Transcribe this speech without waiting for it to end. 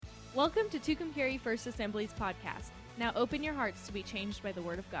Welcome to Tucumcari First Assembly's podcast. Now open your hearts to be changed by the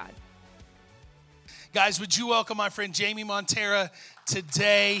Word of God. Guys, would you welcome my friend Jayme Montera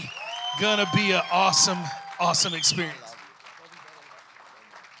today? Gonna be an awesome experience.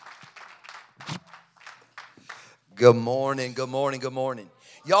 Good morning.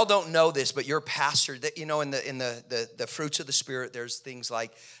 Y'all don't know this, but your pastor, that in the fruits of the Spirit, there's things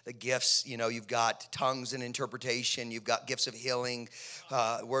like the gifts. You've got tongues and interpretation. You've got gifts of healing,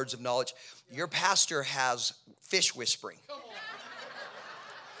 words of knowledge. Your pastor has fish whispering.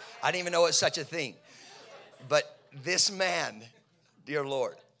 I didn't even know it was such a thing. But this man, dear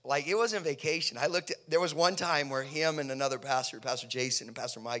Lord, like it wasn't vacation. There was one time where him and another pastor, Pastor Jason and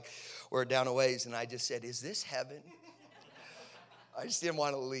Pastor Mike, were down a ways, and I just said, "Is this heaven?" I just didn't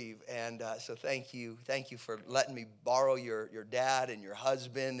want to leave, and so thank you for letting me borrow your dad and your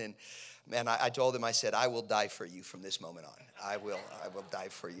husband. And man, I told him, I said, I will die for you from this moment on. I will die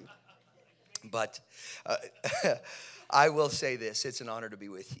for you. But I will say this: it's an honor to be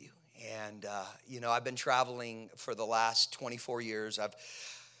with you. And I've been traveling for the last 24 years.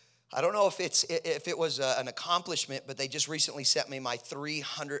 I don't know if it was an accomplishment, but they just recently sent me my 3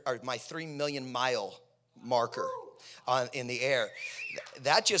 million mile marker in the air.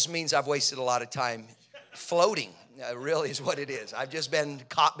 That just means I've wasted a lot of time floating. Really is what it is. I've just been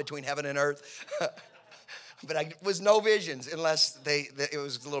caught between heaven and earth. But I was no visions unless it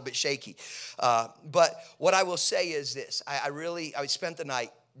was a little bit shaky. But what I will say is this: I spent the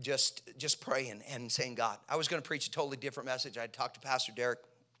night just praying and saying, God, I was going to preach a totally different message. I talked to Pastor Derek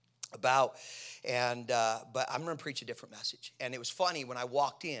about, but I'm going to preach a different message. And it was funny when I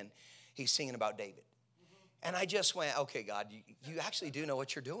walked in, he's singing about David. And I just went, okay, God, you actually do know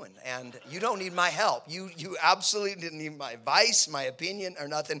what you're doing, and you don't need my help. You absolutely didn't need my advice, my opinion, or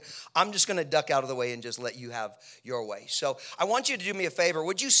nothing. I'm just going to duck out of the way and just let you have your way. So I want you to do me a favor.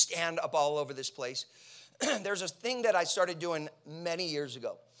 Would you stand up all over this place? There's a thing that I started doing many years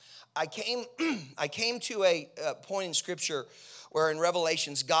ago. I came to a point in Scripture where in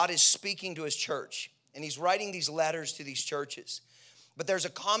Revelations, God is speaking to his church, and he's writing these letters to these churches. But there's a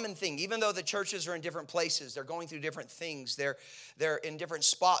common thing. Even though the churches are in different places, they're going through different things. They're in different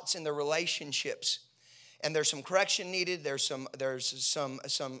spots in their relationships. And there's some correction needed. There's some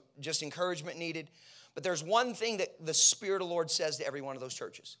just encouragement needed. But there's one thing that the Spirit of the Lord says to every one of those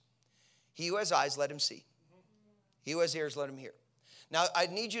churches. He who has eyes, let him see. He who has ears, let him hear. Now, I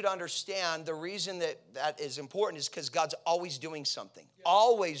need you to understand the reason that is important is because God's always doing something.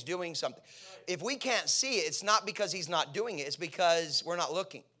 Always doing something. If we can't see it, it's not because he's not doing it. It's because we're not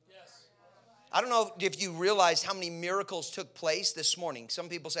looking. I don't know if you realize how many miracles took place this morning. Some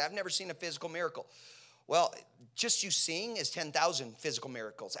people say, I've never seen a physical miracle. Well, just you seeing is 10,000 physical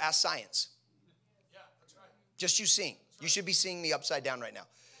miracles. Ask science. Yeah, that's right. Just you seeing. You should be seeing me upside down right now.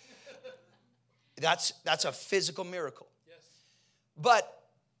 That's a physical miracle. But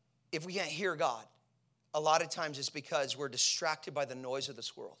if we can't hear God, a lot of times it's because we're distracted by the noise of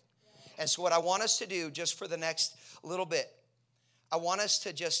this world. And so what I want us to do just for the next little bit, I want us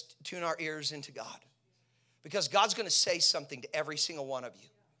to just tune our ears into God. Because God's going to say something to every single one of you.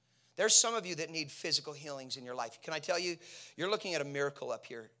 There's some of you that need physical healings in your life. Can I tell you, you're looking at a miracle up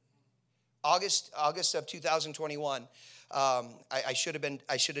here. August of 2021, I should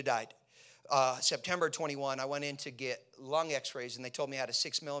have died. September 21, I went in to get lung x-rays, and they told me I had a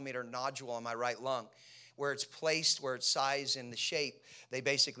 6-millimeter nodule on my right lung. Where it's placed, where its size and the shape, they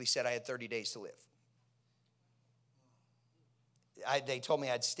basically said I had 30 days to live. They told me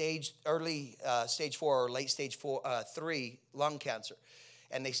I had stage 4 or late stage 3 lung cancer,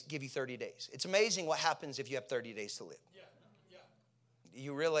 and they give you 30 days. It's amazing what happens if you have 30 days to live. Yeah.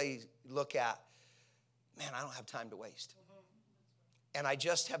 You really look at, man, I don't have time to waste. And I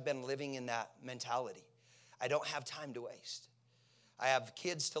just have been living in that mentality. I don't have time to waste. I have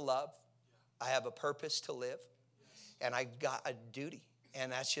kids to love. I have a purpose to live. And I got a duty.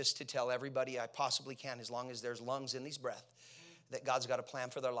 And that's just to tell everybody I possibly can, as long as there's lungs in these breath, that God's got a plan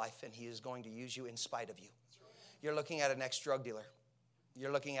for their life, and he is going to use you in spite of you. You're looking at an ex-drug dealer.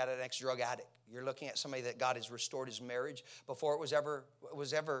 You're looking at an ex-drug addict. You're looking at somebody that God has restored his marriage before it was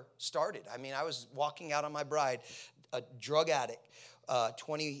ever started. I mean, I was walking out on my bride, a drug addict,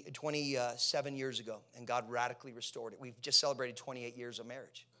 27 years ago, and God radically restored it. We've just celebrated 28 years of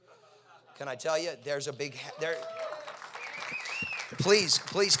marriage. Can I tell you, there's a big... Please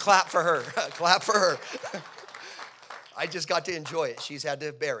clap for her. Clap for her. I just got to enjoy it. She's had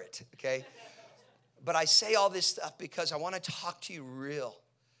to bear it, okay? But I say all this stuff because I want to talk to you real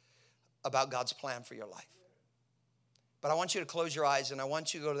about God's plan for your life. But I want you to close your eyes, and I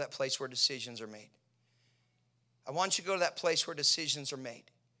want you to go to that place where decisions are made. I want you to go to that place where decisions are made.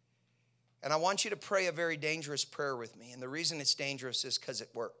 And I want you to pray a very dangerous prayer with me. And the reason it's dangerous is because it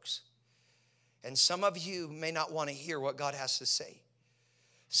works. And some of you may not want to hear what God has to say.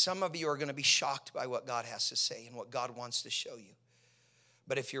 Some of you are going to be shocked by what God has to say and what God wants to show you.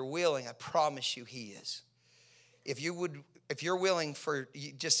 But if you're willing, I promise you He is. If you're willing for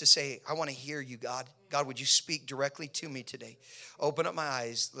just to say, I want to hear you, God. God, would you speak directly to me today? Open up my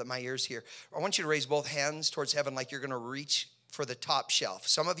eyes, let my ears hear. I want you to raise both hands towards heaven like you're going to reach for the top shelf.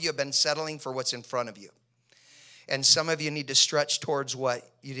 Some of you have been settling for what's in front of you. And some of you need to stretch towards what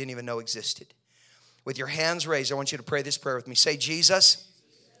you didn't even know existed. With your hands raised, I want you to pray this prayer with me. Say, Jesus,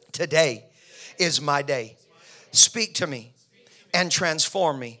 today is my day. Speak to me and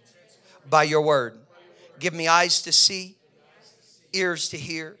transform me by your word. Give me eyes to see, ears to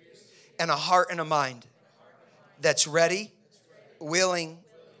hear, and a heart and a mind that's ready, willing,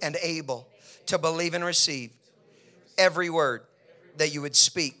 and able to believe and receive every word that you would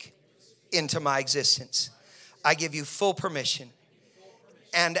speak into my existence. I give you full permission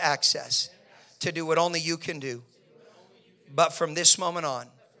and access to do what only you can do. But from this moment on,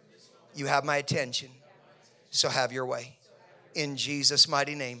 you have my attention. So have your way. In Jesus'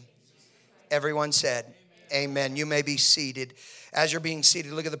 mighty name. Everyone said, amen. You may be seated. As you're being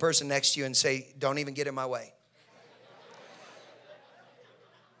seated, look at the person next to you and say, don't even get in my way.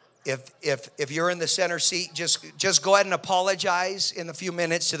 If you're in the center seat, just go ahead and apologize in a few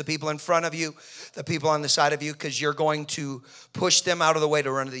minutes to the people in front of you, the people on the side of you, because you're going to push them out of the way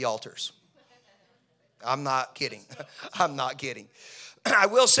to run to the altars. I'm not kidding. I'm not kidding. I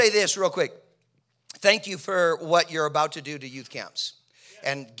will say this real quick. Thank you for what you're about to do to youth camps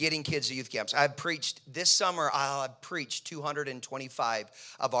and getting kids to youth camps. I've preached this summer. I've preached 225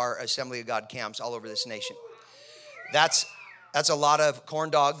 of our Assembly of God camps all over this nation. That's a lot of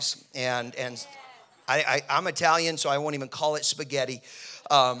corn dogs, and I'm Italian, so I won't even call it spaghetti.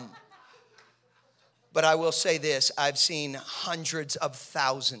 But I will say this: I've seen hundreds of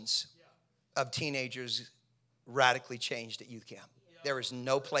thousands of teenagers radically changed at youth camp. There is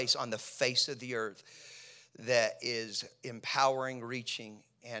no place on the face of the earth that is empowering, reaching,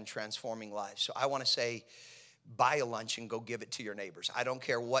 and transforming lives. So I want to say, buy a lunch and go give it to your neighbors. I don't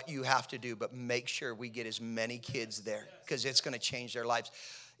care what you have to do, but make sure we get as many kids there, because it's going to change their lives.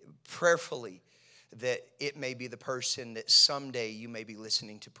 Prayerfully, that it may be the person that someday you may be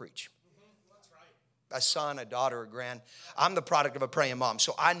listening to preach. A son, a daughter, a grand. I'm the product of a praying mom,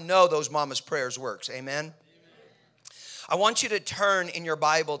 so I know those mama's prayers works. Amen? I want you to turn in your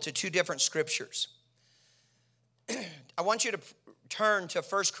Bible to two different scriptures. I want you to turn to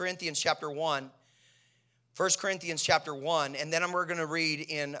 1 Corinthians chapter 1. 1 Corinthians chapter 1, and then we're going to read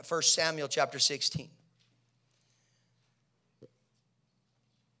in 1 Samuel chapter 16.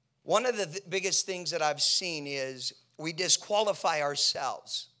 One of the biggest things that I've seen is we disqualify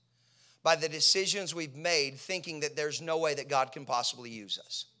ourselves by the decisions we've made, thinking that there's no way that God can possibly use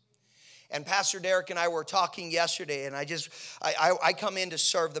us. And Pastor Derek and I were talking yesterday, and I come in to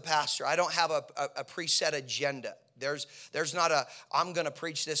serve the pastor. I don't have a preset agenda. There's not I'm going to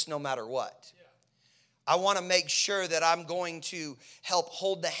preach this no matter what. I want to make sure that I'm going to help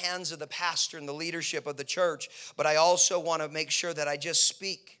hold the hands of the pastor and the leadership of the church, but I also want to make sure that I just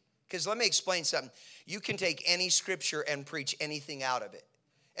speak. Because let me explain something. You can take any scripture and preach anything out of it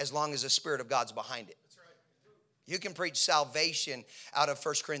as long as the Spirit of God's behind it. You can preach salvation out of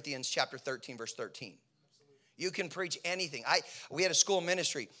 1 Corinthians chapter 13, verse 13. You can preach anything. We had a school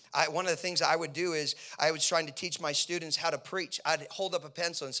ministry. One of the things I would do is I was trying to teach my students how to preach. I'd hold up a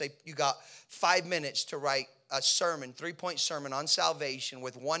pencil and say, you got 5 minutes to write a sermon, 3-point sermon on salvation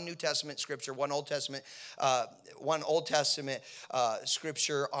with one New Testament scripture, one Old Testament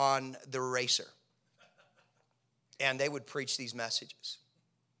scripture on the eraser. And they would preach these messages.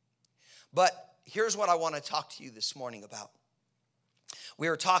 But here's what I want to talk to you this morning about. We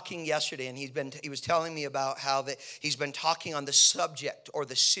were talking yesterday, and he was telling me about how that he's been talking on the subject or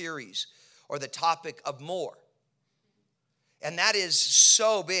the series or the topic of more. And that is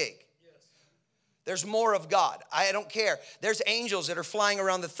so big. There's more of God. I don't care. There's angels that are flying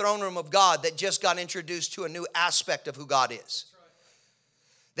around the throne room of God that just got introduced to a new aspect of who God is.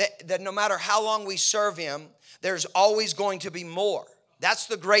 That no matter how long we serve him, there's always going to be more. That's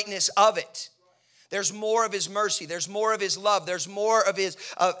the greatness of it. There's more of his mercy. There's more of his love. There's more of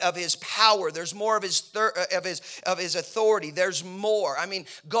his power. There's more of his authority. There's more. I mean,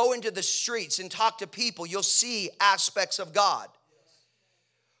 go into the streets and talk to people. You'll see aspects of God.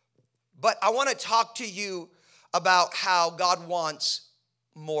 But I want to talk to you about how God wants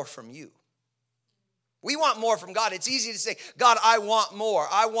more from you. We want more from God. It's easy to say, God, I want more.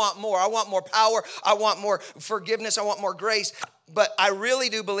 I want more. I want more power. I want more forgiveness. I want more grace. But I really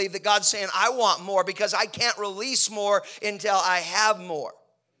do believe that God's saying, I want more because I can't release more until I have more.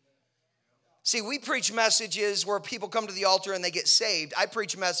 See, we preach messages where people come to the altar and they get saved. I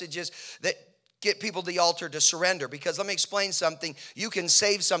preach messages that get people to the altar to surrender. Because let me explain something. You can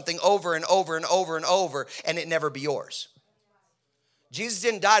save something over and over and over and over and it never be yours. Jesus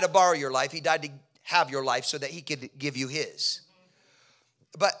didn't die to borrow your life. He died to have your life so that he could give you his.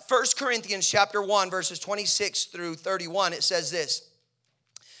 But 1 Corinthians chapter 1, verses 26 through 31, it says this.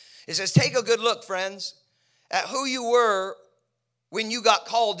 It says, take a good look, friends, at who you were when you got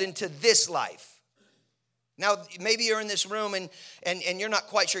called into this life. Now, maybe you're in this room and you're not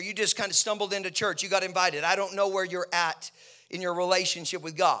quite sure. You just kind of stumbled into church. You got invited. I don't know where you're at in your relationship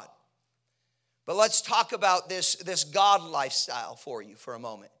with God. But let's talk about this God lifestyle for you for a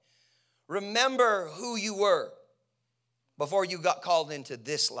moment. Remember who you were before you got called into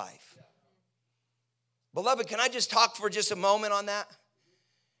this life. Beloved, can I just talk for just a moment on that?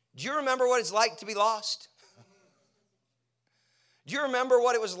 Do you remember what it's like to be lost? Do you remember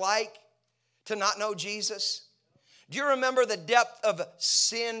what it was like to not know Jesus? Do you remember the depth of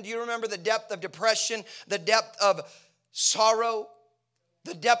sin? Do you remember the depth of depression, the depth of sorrow,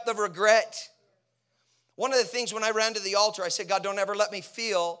 the depth of regret? One of the things when I ran to the altar, I said, God, don't ever let me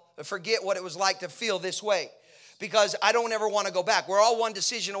forget what it was like to feel this way. Because I don't ever want to go back. We're all one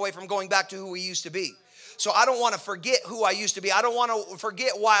decision away from going back to who we used to be. So I don't want to forget who I used to be. I don't want to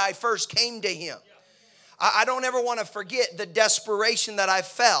forget why I first came to him. I don't ever want to forget the desperation that I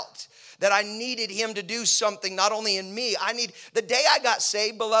felt, that I needed him to do something, not only in me. The day I got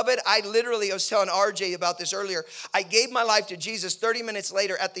saved, beloved, I was telling RJ about this earlier. I gave my life to Jesus. 30 minutes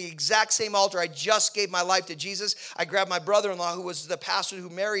later, at the exact same altar I just gave my life to Jesus, I grabbed my brother-in-law, who was the pastor who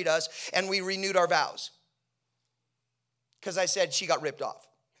married us, and we renewed our vows. Because I said she got ripped off.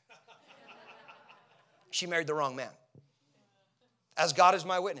 She married the wrong man. As God is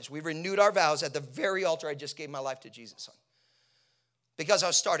my witness, we renewed our vows at the very altar I just gave my life to Jesus on. Because I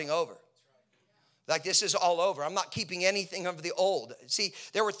was starting over. Like, this is all over. I'm not keeping anything of the old. See,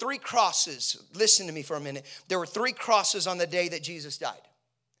 there were 3 crosses. Listen to me for a minute. There were 3 crosses on the day that Jesus died.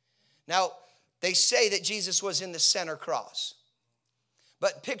 Now, they say that Jesus was in the center cross.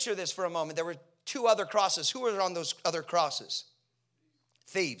 But picture this for a moment. There were 2 other crosses. Who were on those other crosses?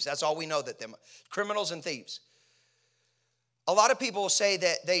 Thieves. That's all we know that them. Criminals and thieves. A lot of people say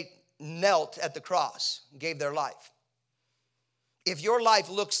that they knelt at the cross and gave their life. If your life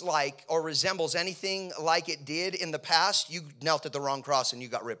looks like or resembles anything like it did in the past, you knelt at the wrong cross and you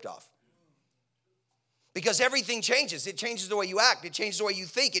got ripped off. Because everything changes. It changes the way you act. It changes the way you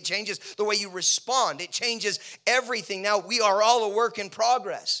think. It changes the way you respond. It changes everything. Now, we are all a work in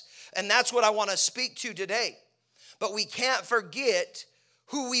progress. And that's what I want to speak to today. But we can't forget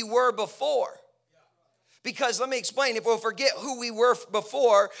who we were before. Because let me explain, if we'll forget who we were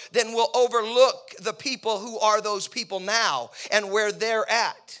before, then we'll overlook the people who are those people now and where they're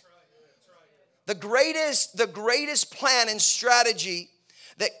at. The greatest plan and strategy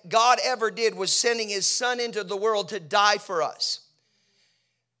that God ever did was sending his son into the world to die for us.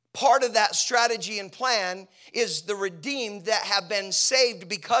 Part of that strategy and plan is the redeemed that have been saved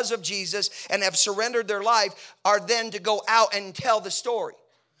because of Jesus and have surrendered their life are then to go out and tell the story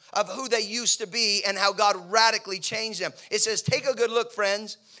of who they used to be and how God radically changed them. It says, take a good look,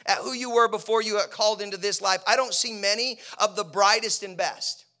 friends, at who you were before you got called into this life. I don't see many of the brightest and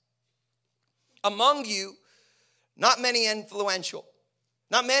best. Among you, not many influential.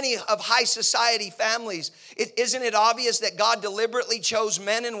 Not many of high society families. Isn't it obvious that God deliberately chose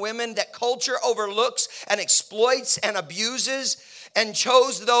men and women that culture overlooks and exploits and abuses, and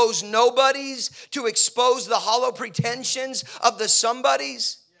chose those nobodies to expose the hollow pretensions of the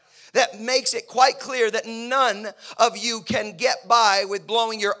somebodies? That makes it quite clear that none of you can get by with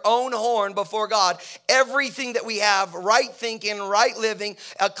blowing your own horn before God. Everything that we have, right thinking, right living,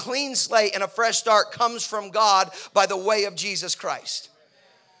 a clean slate, and a fresh start comes from God by the way of Jesus Christ.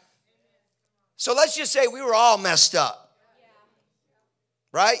 So let's just say we were all messed up.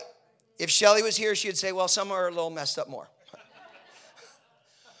 Right? If Shelly was here, she'd say, well, some are a little messed up more.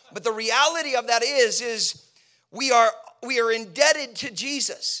 But the reality of that is we are indebted to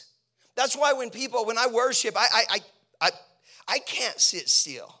Jesus. That's why when I worship, I can't sit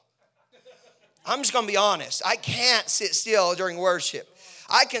still. I'm just going to be honest. I can't sit still during worship.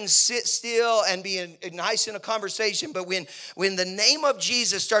 I can sit still and be nice in a conversation, but when the name of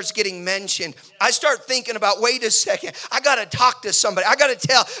Jesus starts getting mentioned, I start thinking about, wait a second, I got to talk to somebody. I got to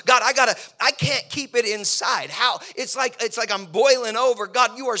tell God, I can't keep it inside. How? It's like I'm boiling over.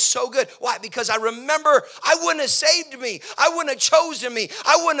 God, you are so good. Why? Because I remember I wouldn't have saved me. I wouldn't have chosen me.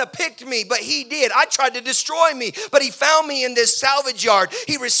 I wouldn't have picked me, but he did. I tried to destroy me, but he found me in this salvage yard.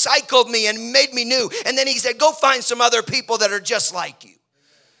 He recycled me and made me new. And then he said, go find some other people that are just like you.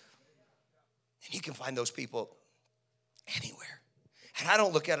 And you can find those people anywhere. And I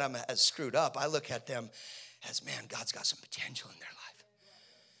don't look at them as screwed up. I look at them as, man, God's got some potential in their life.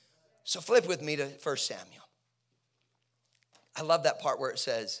 So flip with me to 1 Samuel. I love that part where it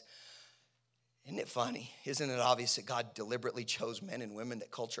says, isn't it funny? Isn't it obvious that God deliberately chose men and women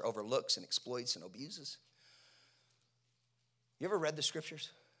that culture overlooks and exploits and abuses? You ever read the scriptures?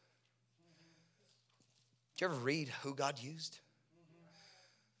 Did you ever read who God used?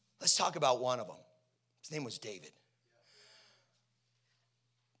 Let's talk about one of them. His name was David.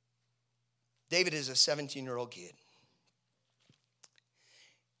 David is a 17-year-old kid.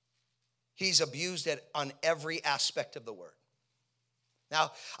 He's abused on every aspect of the word.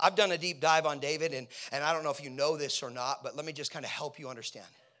 Now, I've done a deep dive on David, and I don't know if you know this or not, but let me just kind of help you understand.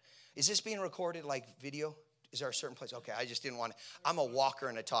 Is this being recorded like video? Is there a certain place? Okay, I just didn't want to. I'm a walker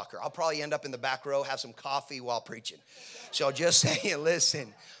and a talker. I'll probably end up in the back row, have some coffee while preaching. So just saying,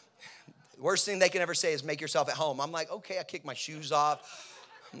 listen, worst thing they can ever say is make yourself at home. I'm like, okay, I kick my shoes off.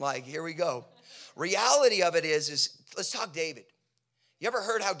 I'm like, here we go. Reality of it is let's talk David. You ever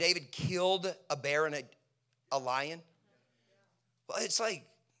heard how David killed a bear and a lion? Well, it's like,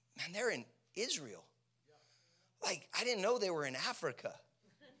 man, they're in Israel. Like, I didn't know they were in Africa.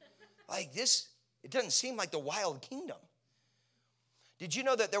 Like this, it doesn't seem like the wild kingdom. Did you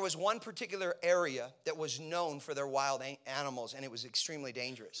know that there was one particular area that was known for their wild animals, and it was extremely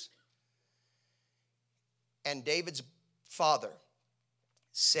dangerous? And David's father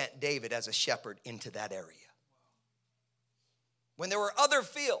sent David as a shepherd into that area. When there were other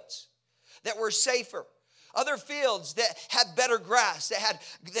fields that were safer, other fields that had better grass, that had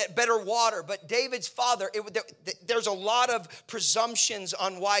better water. But David's father, there's a lot of presumptions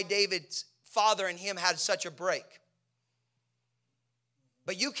on why David's father and him had such a break.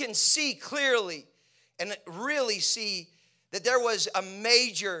 But you can see clearly and really see that there was a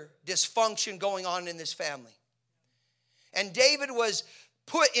major dysfunction going on in this family. And David was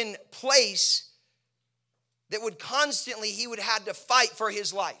put in place that would constantly, he would have to fight for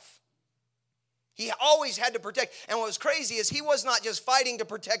his life. He always had to protect. And what was crazy is he was not just fighting to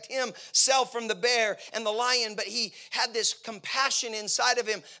protect himself from the bear and the lion, but he had this compassion inside of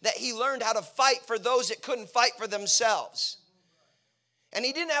him that he learned how to fight for those that couldn't fight for themselves. And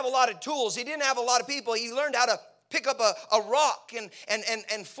he didn't have a lot of tools. He didn't have a lot of people. He learned how to pick up a rock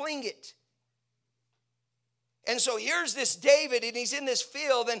and fling it. And so here's this David, and he's in this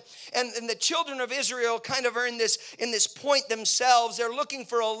field, and the children of Israel kind of are in this point themselves. They're looking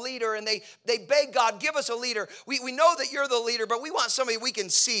for a leader, and they beg God, give us a leader. We know that you're the leader, but we want somebody we can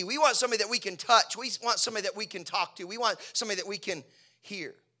see. We want somebody that we can touch. We want somebody that we can talk to. We want somebody that we can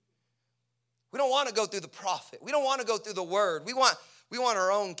hear. We don't want to go through the prophet. We don't want to go through the word. We want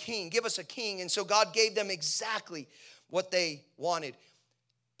our own king. Give us a king. And so God gave them exactly what they wanted.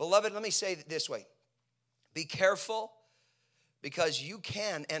 Beloved, let me say it this way. Be careful, because you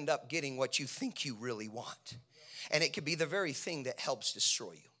can end up getting what you think you really want. And it could be the very thing that helps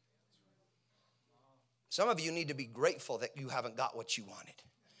destroy you. Some of you need to be grateful that you haven't got what you wanted.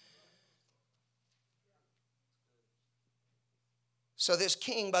 So this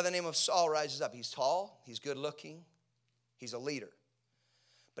king by the name of Saul rises up. He's tall, he's good looking, he's a leader,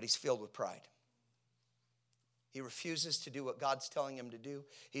 but he's filled with pride. He refuses to do what God's telling him to do.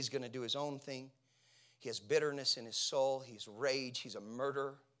 He's going to do his own thing. He has bitterness in his soul. He's rage. He's a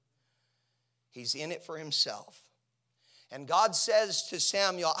murderer. He's in it for himself. And God says to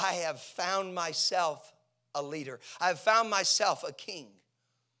Samuel, I have found myself a leader. I have found myself a king.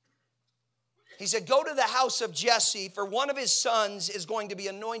 He said, go to the house of Jesse, for one of his sons is going to be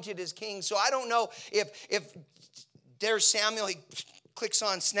anointed as king. So I don't know if there's Samuel, he clicks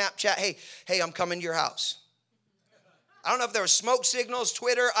on Snapchat, hey, I'm coming to your house. I don't know if there was smoke signals,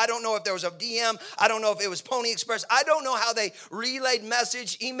 Twitter. I don't know if there was a DM. I don't know if it was Pony Express. I don't know how they relayed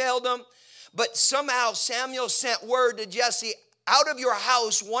message, emailed them. But somehow Samuel sent word to Jesse, out of your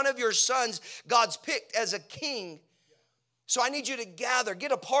house, one of your sons, God's picked as a king. So I need you to gather,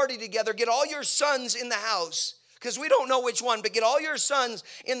 get a party together, get all your sons in the house. Because we don't know which one, but get all your sons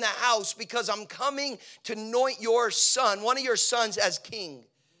in the house, because I'm coming to anoint your son, one of your sons, as king.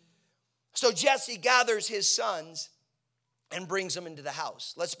 So Jesse gathers his sons. and brings them into the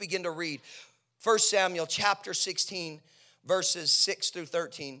house. Let's begin to read 1 Samuel chapter 16, verses 6 through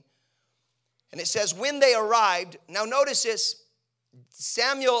 13. And it says, when they arrived, now notice this,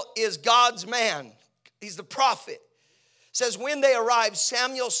 Samuel is God's man. He's the prophet. It says, when they arrived,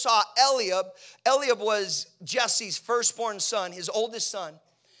 Samuel saw Eliab. Eliab was Jesse's firstborn son, his oldest son.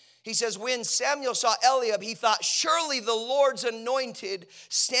 He says, when Samuel saw Eliab, he thought, surely the Lord's anointed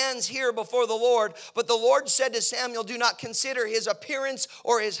stands here before the Lord. But the Lord said to Samuel, do not consider his appearance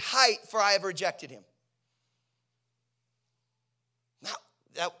or his height, for I have rejected him.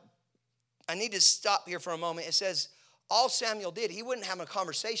 Now, I need to stop here for a moment. It says, all Samuel did, he wouldn't have a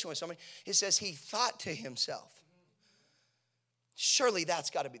conversation with somebody. It says he thought to himself, surely that's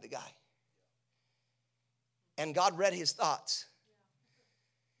got to be the guy. And God read his thoughts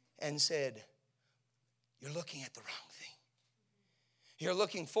and said, you're looking at the wrong thing. You're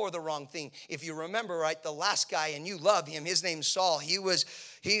looking for the wrong thing. If you remember, right, the last guy, and you love him, his name's Saul.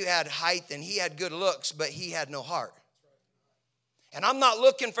 He had height and he had good looks, but he had no heart. And I'm not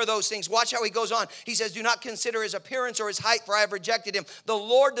looking for those things. Watch how he goes on. He says, do not consider his appearance or his height, for I have rejected him. The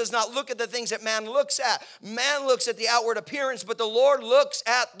Lord does not look at the things that man looks at. Man looks at the outward appearance, but the Lord looks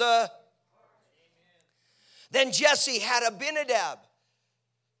at the... Then Jesse had Abinadab,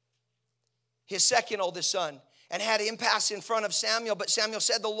 his second oldest son, and had him pass in front of Samuel. But Samuel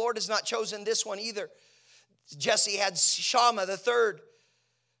said, the Lord has not chosen this one either. Jesse had Shammah, the third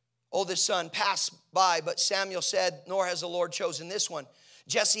oldest son, pass by, but Samuel said, nor has the Lord chosen this one.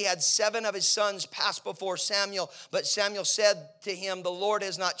 Jesse had 7 of his sons pass before Samuel, but Samuel said to him, the Lord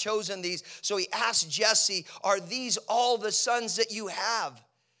has not chosen these. So he asked Jesse, are these all the sons that you have?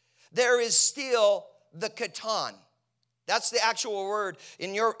 There is still the Katan. That's the actual word.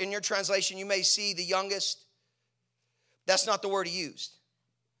 In your translation, you may see the youngest. That's not the word he used.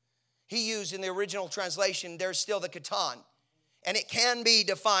 He used in the original translation, there's still the Katan. And it can be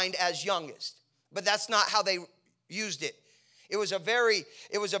defined as youngest, but that's not how they used it. It was a very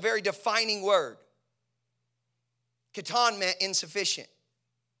defining word. Katan meant insufficient,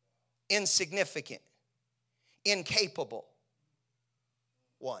 insignificant, incapable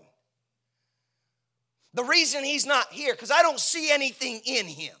one. The reason he's not here, because I don't see anything in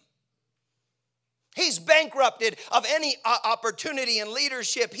him. He's bankrupted of any opportunity in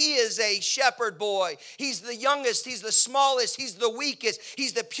leadership. He is a shepherd boy. He's the youngest. He's the smallest. He's the weakest.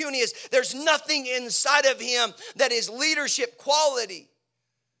 He's the puniest. There's nothing inside of him that is leadership quality.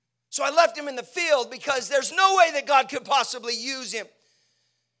 So I left him in the field because there's no way that God could possibly use him.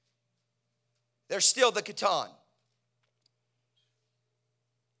 There's still the Katan.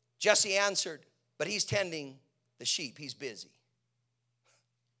 Jesse answered, but he's tending the sheep. He's busy.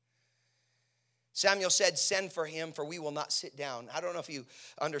 Samuel said, send for him, for we will not sit down. I don't know if you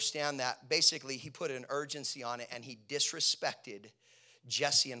understand that. Basically, he put an urgency on it, and he disrespected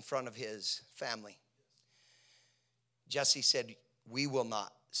Jesse in front of his family. Jesse said, we will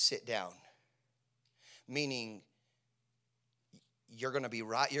not sit down. Meaning, you're going to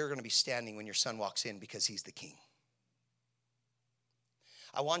be standing when your son walks in because he's the king.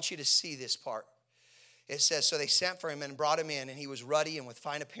 I want you to see this part. It says, so they sent for him and brought him in, and he was ruddy and with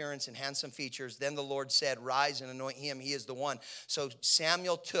fine appearance and handsome features. Then the Lord said, rise and anoint him. He is the one. So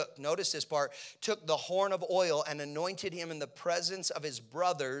Samuel notice this part, took the horn of oil and anointed him in the presence of his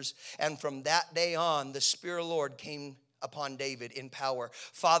brothers. And from that day on, the Spirit of the Lord came upon David in power.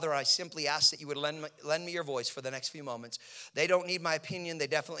 Father, I simply ask that you would lend me your voice for the next few moments. They don't need my opinion. They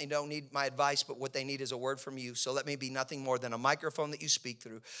definitely don't need my advice, but what they need is a word from you. So let me be nothing more than a microphone that you speak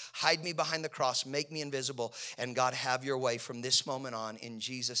through. Hide me behind the cross. Make me invisible. And God, have your way from this moment on. In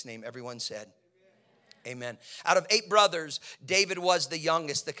Jesus' name, everyone said. Amen. Out of 8 brothers, David was the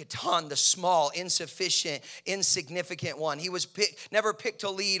youngest, the Katan, the small, insufficient, insignificant one. He was never picked to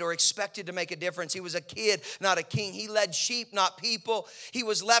lead or expected to make a difference. He was a kid, not a king. He led sheep, not people. He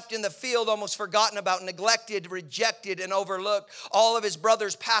was left in the field, almost forgotten about, neglected, rejected, and overlooked. All of his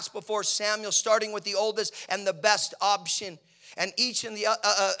brothers passed before Samuel, starting with the oldest and the best option. And each and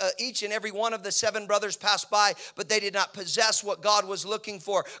every one of the 7 brothers passed by, but they did not possess what God was looking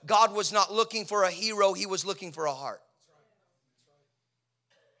for. God was not looking for a hero. He was looking for a heart.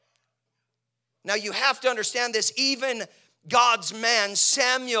 Now you have to understand this. Even God's man,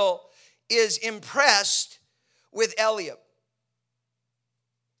 Samuel, is impressed with Eliab.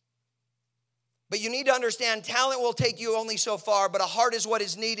 But you need to understand, talent will take you only so far, but a heart is what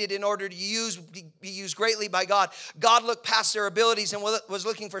is needed in order to be used greatly by God. God looked past their abilities and was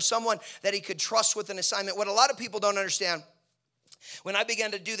looking for someone that he could trust with an assignment. What a lot of people don't understand, when I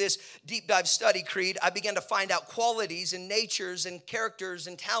began to do this deep dive study, Creed, I began to find out qualities and natures and characters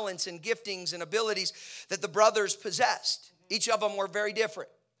and talents and giftings and abilities that the brothers possessed Each of them were very different.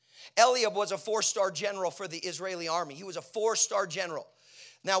 Eliab was a 4-star general for the Israeli army. He was a 4-star general.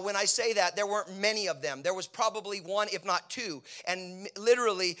 Now, when I say that, there weren't many of them. There was probably one, if not two. And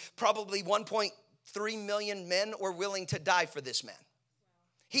literally, probably 1.3 million men were willing to die for this man.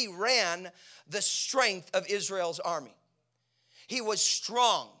 He ran the strength of Israel's army. He was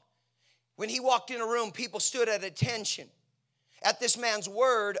strong. When he walked in a room, people stood at attention. At this man's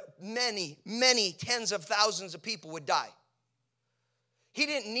word, many, many tens of thousands of people would die. He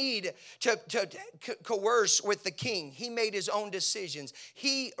didn't need to coerce with the king. He made his own decisions.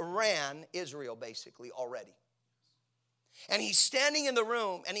 He ran Israel basically already. And he's standing in the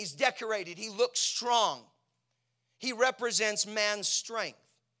room and he's decorated. He looks strong. He represents man's strength.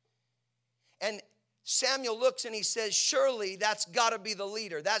 And Samuel looks and he says, surely that's got to be the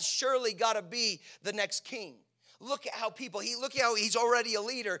leader. That's surely got to be the next king. Look at how look at how he's already a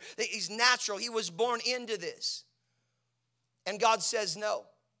leader. He's natural. He was born into this. And God says no.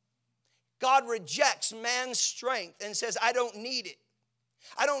 God rejects man's strength and says, I don't need it.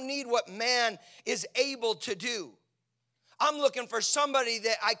 I don't need what man is able to do. I'm looking for somebody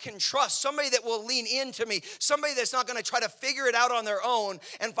that I can trust, somebody that will lean into me, somebody that's not going to try to figure it out on their own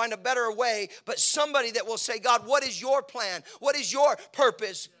and find a better way, but somebody that will say, God, what is your plan? What is your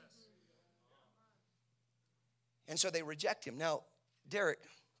purpose? And so they reject him. Now, Derek,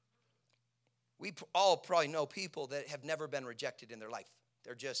 we all probably know people that have never been rejected in their life.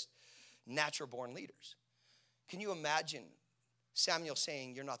 They're just natural born leaders. Can you imagine Samuel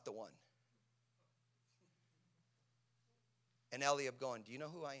saying, you're not the one? And Eliab going, do you know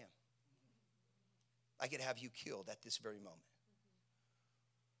who I am? I could have you killed at this very moment.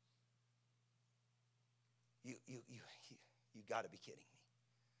 You got to be kidding me.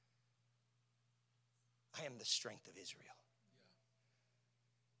 I am the strength of Israel.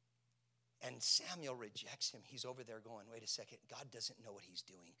 And Samuel rejects him. He's over there going, wait a second. God doesn't know what he's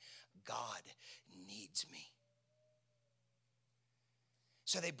doing. God needs me.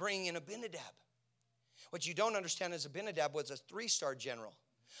 So they bring in Abinadab. What you don't understand is Abinadab was a 3-star general.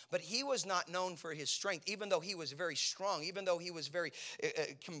 But he was not known for his strength, even though he was very strong, even though he was very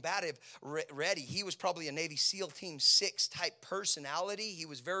combative, ready. He was probably a Navy SEAL Team 6 type personality. He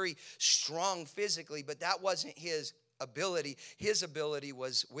was very strong physically, but that wasn't his ability. His ability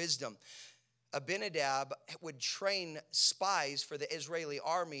was wisdom. Abinadab would train spies for the Israeli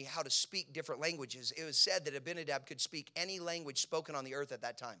army how to speak different languages. It was said that Abinadab could speak any language spoken on the earth at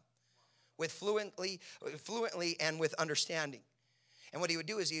that time, with fluently and with understanding. And what he would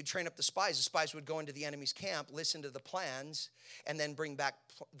do is he would train up the spies. The spies would go into the enemy's camp, listen to the plans, and then bring back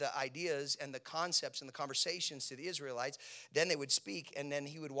the ideas and the concepts and the conversations to the Israelites. Then they would speak, and then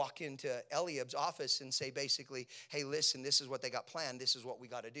he would walk into Eliab's office and say basically, hey, listen, this is what they got planned. This is what we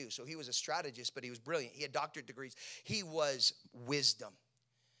got to do. So he was a strategist, but he was brilliant. He had doctorate degrees. He was wisdom.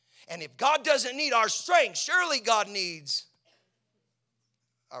 And if God doesn't need our strength, surely God needs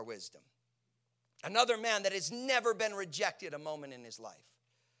our wisdom. Another man that has never been rejected a moment in his life.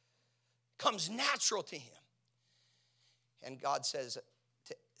 Comes natural to him. And God says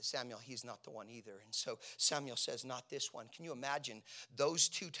to Samuel, he's not the one either. And so Samuel says, not this one. Can you imagine those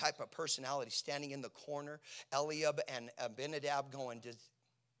two type of personalities standing in the corner? Eliab and Abinadab going,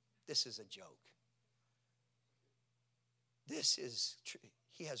 this is a joke.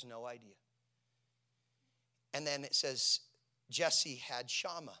 He has no idea. And then it says, Jesse had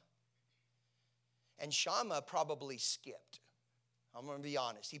Shammah. And Shammah probably skipped. I'm going to be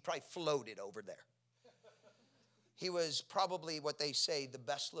honest. He probably floated over there. He was probably what they say the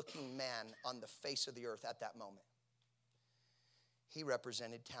best looking man on the face of the earth at that moment. He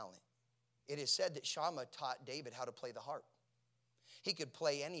represented talent. It is said that Shammah taught David how to play the harp. He could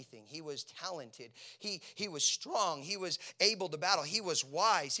play anything. He was talented. He was strong. He was able to battle. He was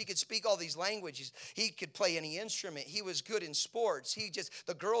wise. He could speak all these languages. He could play any instrument. He was good in sports.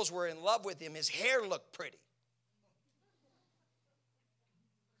 The girls were in love with him. His hair looked pretty.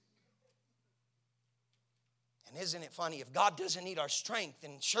 And isn't it funny? If God doesn't need our strength,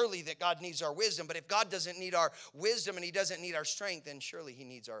 then surely that God needs our wisdom. But if God doesn't need our wisdom and he doesn't need our strength, then surely he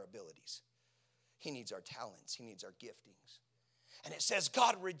needs our abilities. He needs our talents. He needs our giftings. And it says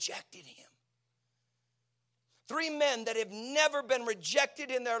God rejected him. 3 men that have never been rejected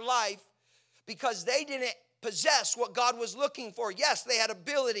in their life because they didn't possess what God was looking for. Yes, they had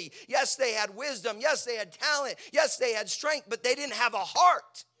ability. Yes, they had wisdom. Yes, they had talent. Yes, they had strength, but they didn't have a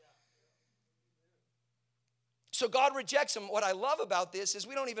heart. So God rejects them. What I love about this is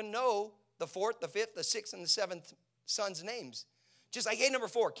we don't even know the 4th, the 5th, the 6th, and the 7th son's names. Just like, hey, number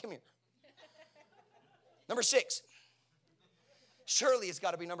 4, come here. Number 6. Surely it's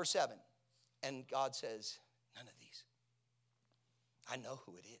got to be number 7. And God says, none of these. I know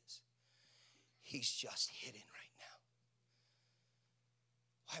who it is. He's just hidden right now.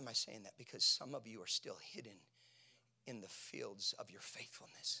 Why am I saying that? Because some of you are still hidden in the fields of your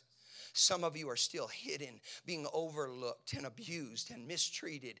faithfulness. Some of you are still hidden, being overlooked and abused and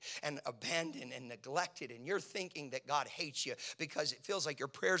mistreated and abandoned and neglected. And you're thinking that God hates you because it feels like your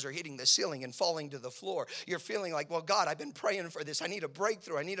prayers are hitting the ceiling and falling to the floor. You're feeling like, well, God, I've been praying for this. I need a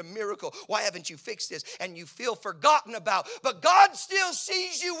breakthrough. I need a miracle. Why haven't you fixed this? And you feel forgotten about. But God still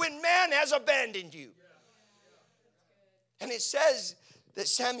sees you when man has abandoned you. And it says that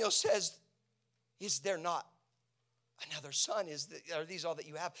Samuel says, is there not another son? Are these all that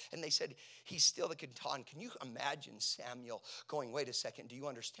you have? And they said, he's still the Kenton. Can you imagine Samuel going, wait a second, do you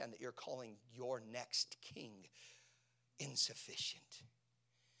understand that you're calling your next king insufficient,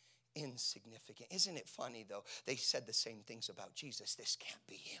 insignificant? Isn't it funny, though? They said the same things about Jesus. This can't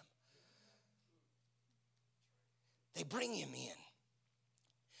be him. They bring him in.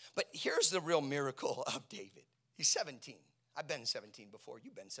 But here's the real miracle of David. He's 17. I've been 17 before.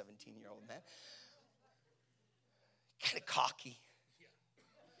 You've been 17-year-old man. Kind of cocky.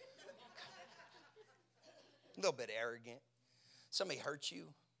 A little bit arrogant. Somebody hurt you.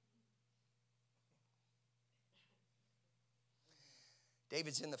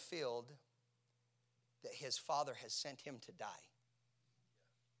 David's in the field that his father has sent him to die.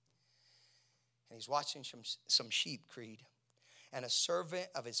 And he's watching some sheep, Creed. And a servant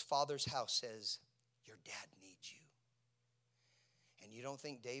of his father's house says, your dad needs you. And you don't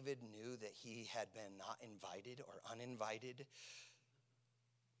think David knew that he had been not invited or uninvited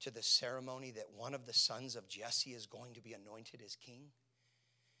to the ceremony that one of the sons of Jesse is going to be anointed as king?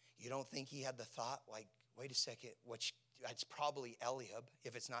 You don't think he had the thought, like, wait a second, it's probably Eliab.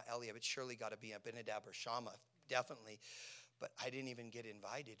 If it's not Eliab, it's surely got to be Abinadab or Shammah, definitely. But I didn't even get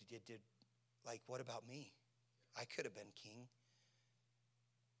invited. Like, what about me? I could have been king.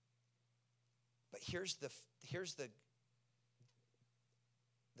 But here's the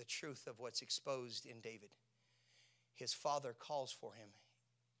truth of what's exposed in David. His father calls for him,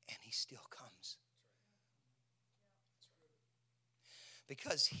 and he still comes.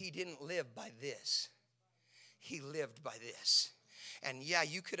 Because he didn't live by this. He lived by this. And yeah,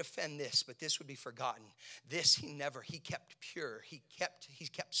 you could offend this, but this would be forgotten. This he kept pure. He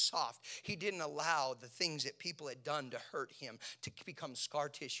kept soft. He didn't allow the things that people had done to hurt him to become scar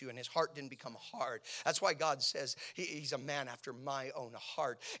tissue, and his heart didn't become hard. That's why God says he's a man after my own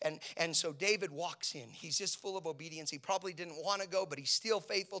heart. And so David walks in. He's just full of obedience. He probably didn't want to go, but he's still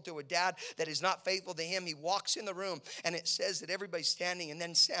faithful to a dad that is not faithful to him. He walks in the room, and it says that everybody's standing, and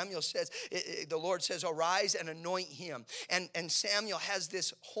then Samuel says, the Lord says, arise and anoint him. And Samuel has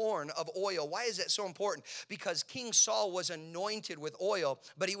this horn of oil. Why is that so important? Because King Saul was anointed with oil,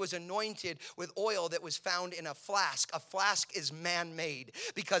 but he was anointed with oil that was found in a flask. A flask is man-made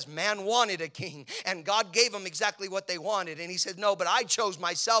because man wanted a king, and God gave them exactly what they wanted. And he said, no, but I chose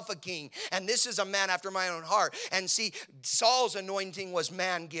myself a king, and this is a man after my own heart. And see, Saul's anointing was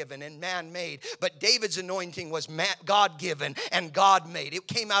man-given and man-made, but David's anointing was God-given and God-made. It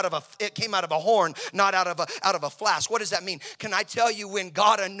came out of a horn, not out of a flask. What does that mean? Can I tell you, when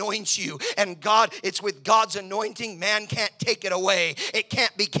God anoints you and it's with God's anointing, man can't take it away. It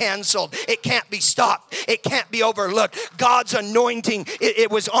can't be canceled. It can't be stopped. It can't be overlooked. God's anointing,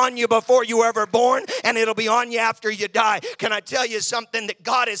 it was on you before you were ever born, and it'll be on you after you die. Can I tell you something? That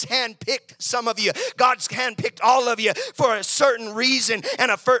God has handpicked some of you. God's handpicked all of you for a certain reason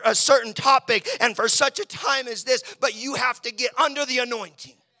and for a certain topic and for such a time as this, but you have to get under the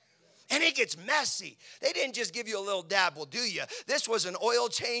anointing. And it gets messy. They didn't just give you a little dabble, do you? This was an oil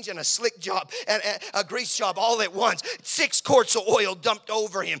change and a slick job and a grease job all at once. 6 quarts of oil dumped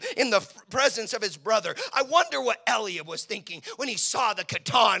over him in the presence of his brother. I wonder what Eliab was thinking when he saw the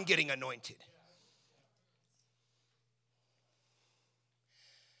Kenton getting anointed.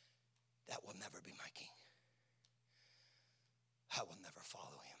 That will never be my king. I will never follow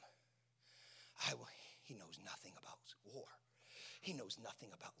him. He knows nothing about war. He knows nothing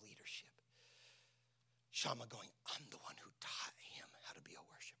about leadership. Shammah going, I'm the one who taught him how to be a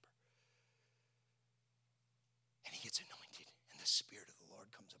worshiper. And he gets anointed, and the Spirit of the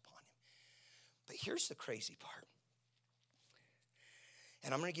Lord comes upon him. But here's the crazy part.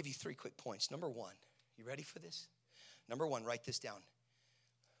 And I'm going to give you 3 quick points. Number 1, you ready for this? Number 1, write this down.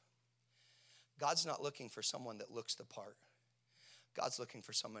 God's not looking for someone that looks the part. God's looking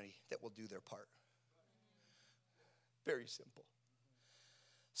for somebody that will do their part. Very simple.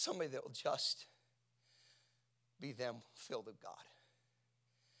 Somebody that will just be them filled with God.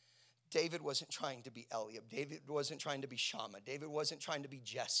 David wasn't trying to be Eliab. David wasn't trying to be Shammah. David wasn't trying to be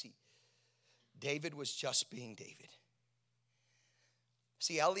Jesse. David was just being David.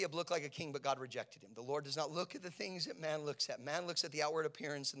 See, Eliab looked like a king, but God rejected him. The Lord does not look at the things that man looks at. Man looks at the outward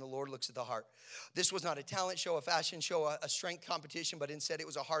appearance, and the Lord looks at the heart. This was not a talent show, a fashion show, a strength competition, but instead it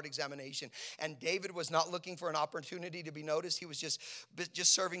was a heart examination. And David was not looking for an opportunity to be noticed. He was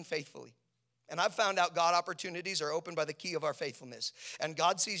just serving faithfully. And I've found out God opportunities are opened by the key of our faithfulness. And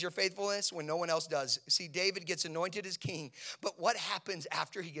God sees your faithfulness when no one else does. See, David gets anointed as king, but what happens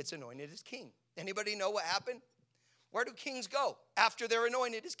after he gets anointed as king? Anybody know what happened? Where do kings go after they're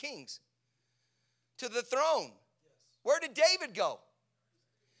anointed as kings? To the throne. Where did David go?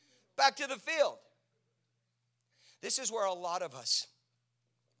 Back to the field. This is where a lot of us,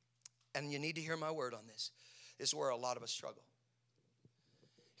 and you need to hear my word on this, this is where a lot of us struggle.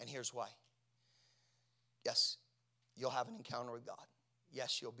 And here's why. Yes, you'll have an encounter with God.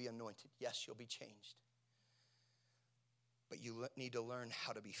 Yes, you'll be anointed. Yes, you'll be changed. But you need to learn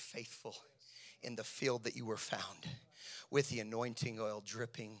how to be faithful in the field that you were found, with the anointing oil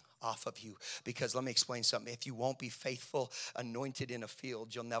dripping off of you. Because let me explain something. If you won't be faithful, anointed in a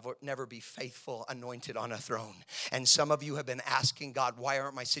field, you'll never be faithful, anointed on a throne. And some of you have been asking God, why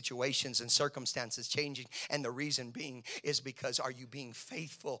aren't my situations and circumstances changing? And the reason being is because, are you being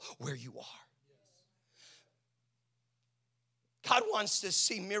faithful where you are? God wants to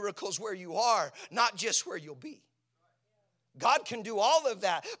see miracles where you are, not just where you'll be. God can do all of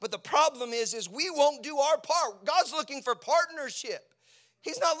that, but the problem is we won't do our part. God's looking for partnership.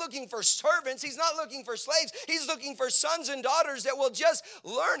 He's not looking for servants. He's not looking for slaves. He's looking for sons and daughters that will just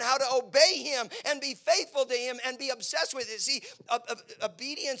learn how to obey him and be faithful to him and be obsessed with it. See,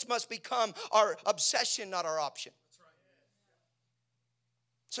 obedience must become our obsession, not our option.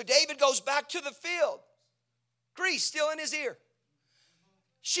 So David goes back to the field. Grease still in his ear.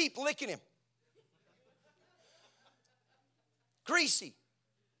 Sheep licking him. Greasy.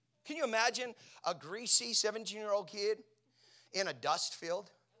 Can you imagine a greasy 17-year-old kid in a dust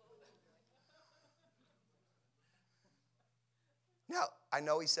field? Now, I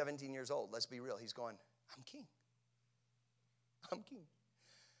know he's 17 years old. Let's be real. He's going, I'm king. I'm king.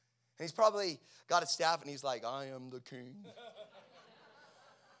 And he's probably got a staff and he's like, I am the king.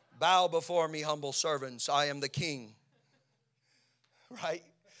 Bow before me, humble servants. I am the king. Right?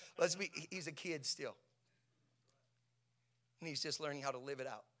 He's a kid still. And he's just learning how to live it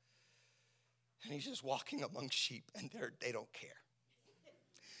out. And he's just walking among sheep, and they don't care.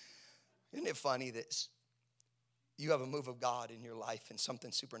 Isn't it funny that you have a move of God in your life, and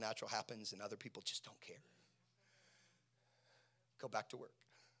something supernatural happens, and other people just don't care? Go back to work.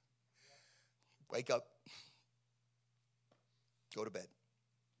 Wake up. Go to bed.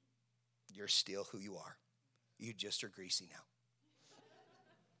 You're still who you are. You just are greasy now.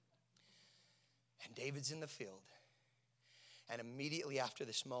 And David's in the field. And immediately after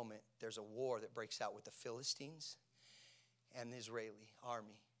this moment, there's a war that breaks out with the Philistines and the Israeli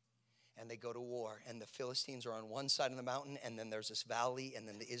army. And they go to war. And the Philistines are on one side of the mountain, and then there's this valley, and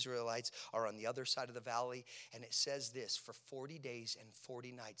then the Israelites are on the other side of the valley. And it says this, for 40 days and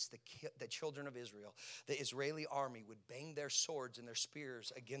 40 nights, the children of Israel, the Israeli army would bang their swords and their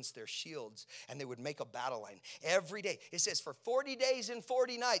spears against their shields, and they would make a battle line. Every day, it says for 40 days and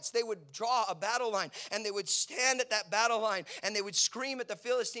 40 nights, they would draw a battle line, and they would stand at that battle line, and they would scream at the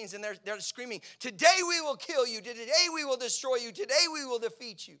Philistines, and they're screaming, today we will kill you, today we will destroy you, today we will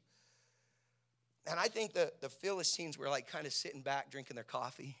defeat you. And I think the Philistines were like kind of sitting back, drinking their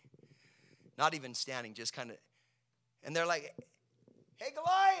coffee. Not even standing, just kind of. And they're like, hey,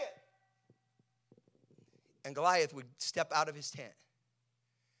 Goliath. And Goliath would step out of his tent.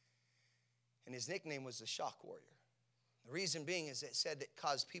 And his nickname was the shock warrior. The reason being is it said it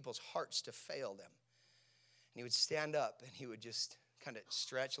caused people's hearts to fail them. And he would stand up and he would just kind of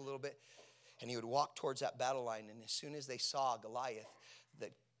stretch a little bit. And he would walk towards that battle line. And as soon as they saw Goliath,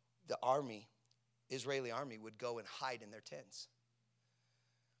 the army, Israeli army, would go and hide in their tents.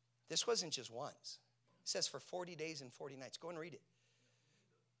 This wasn't just once. It says for 40 days and 40 nights. Go and read it.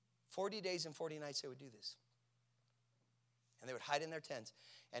 40 days and 40 nights they would do this. And they would hide in their tents.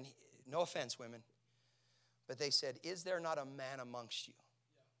 And no offense, women, but they said, is there not a man amongst you?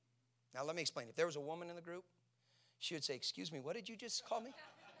 Now let me explain. If there was a woman in the group, she would say, excuse me, what did you just call me?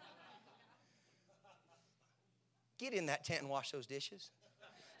 Get in that tent and wash those dishes.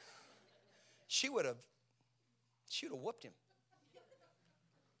 She would have whooped him.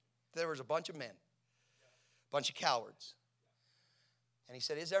 There was a bunch of men, a bunch of cowards. And he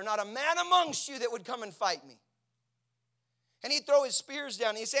said, is there not a man amongst you that would come and fight me? And he'd throw his spears down.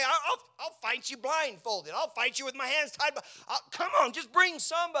 And he'd say, I'll fight you blindfolded. I'll fight you with my hands tied. Come on, just bring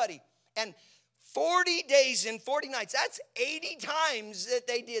somebody. And 40 days and 40 nights, that's 80 times that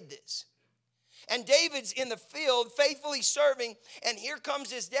they did this. And David's in the field faithfully serving. And here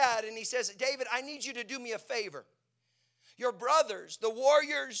comes his dad. And he says, David, I need you to do me a favor. Your brothers, the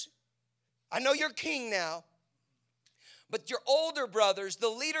warriors, I know you're king now. But your older brothers, the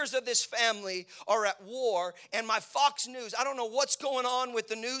leaders of this family, are at war. And my Fox News, I don't know what's going on with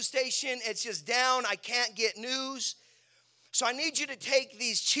the news station. It's just down. I can't get news. So I need you to take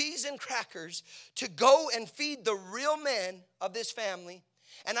these cheese and crackers to go and feed the real men of this family.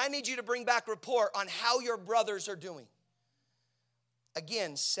 And I need you to bring back a report on how your brothers are doing.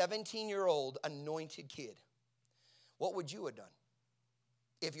 Again, 17-year-old anointed kid. What would you have done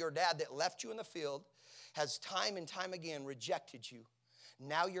if your dad that left you in the field has time and time again rejected you,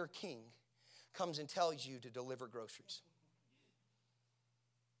 now your king comes and tells you to deliver groceries?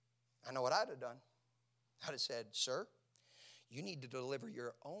 I know what I'd have done. I'd have said, sir, you need to deliver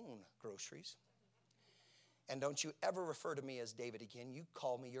your own groceries. And don't you ever refer to me as David again. You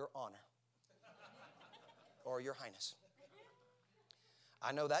call me your honor or your highness.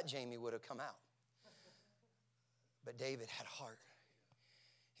 I know that Jayme would have come out. But David had heart.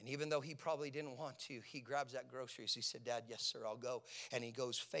 And even though he probably didn't want to, he grabs that groceries. He said, Dad, yes, sir, I'll go. And he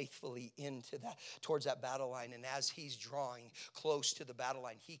goes faithfully towards that battle line. And as he's drawing close to the battle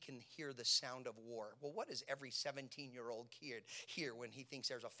line, he can hear the sound of war. Well, what does every 17-year-old kid hear when he thinks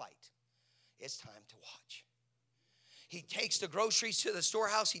there's a fight? It's time to watch. He takes the groceries to the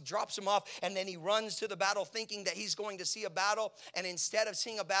storehouse, he drops them off, and then he runs to the battle thinking that he's going to see a battle. And instead of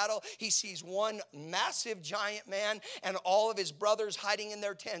seeing a battle, he sees one massive giant man and all of his brothers hiding in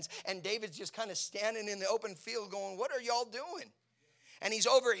their tents. And David's just kind of standing in the open field going, what are y'all doing? And he's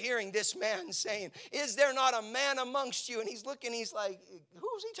overhearing this man saying, is there not a man amongst you? And he's looking, he's like,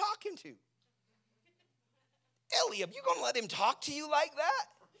 who's he talking to? Eliab, you gonna let him talk to you like that?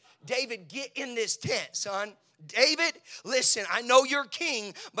 David, get in this tent, son. David, listen, I know you're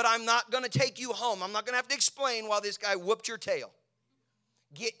king, but I'm not going to take you home. I'm not going to have to explain why this guy whooped your tail.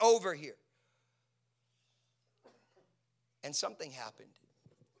 Get over here. And something happened.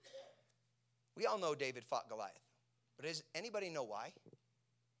 We all know David fought Goliath. But does anybody know why?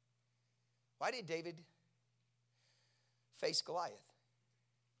 Why did David face Goliath?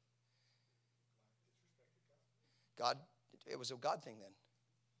 God, it was a God thing then.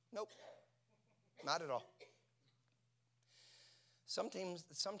 Nope, not at all.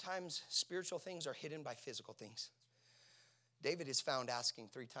 Sometimes spiritual things are hidden by physical things. David is found asking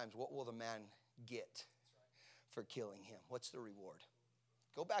 3 times, what will the man get for killing him? What's the reward?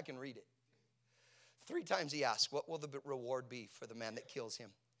 Go back and read it. 3 times he asked, what will the reward be for the man that kills him?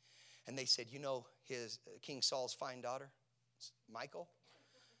 And they said, you know, his King Saul's fine daughter, Michal,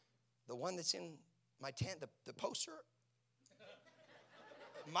 the one that's in my tent, the poster.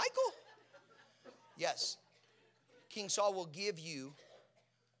 Michal? Yes. King Saul will give you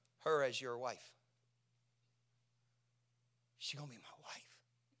her as your wife. She's going to be my wife.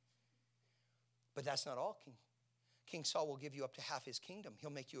 But that's not all. King Saul will give you up to half his kingdom.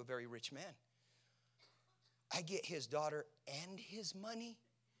 He'll make you a very rich man. I get his daughter and his money?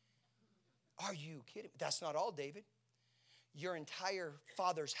 Are you kidding? That's not all, David. Your entire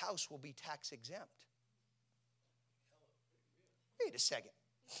father's house will be tax exempt. Wait a second.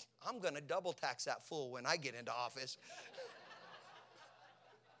 I'm going to double tax that fool when I get into office.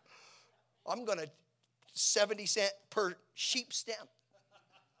 I'm going to 70 cents per sheep stamp.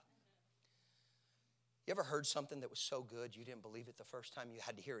 You ever heard something that was so good you didn't believe it the first time, you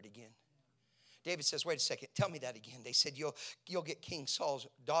had to hear it again? David says, wait a second, tell me that again. They said, you'll get King Saul's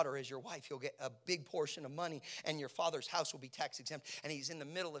daughter as your wife. You'll get a big portion of money, and your father's house will be tax exempt. And he's in the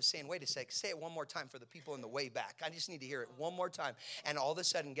middle of saying, wait a second, say it one more time for the people in the way back. I just need to hear it one more time. And all of a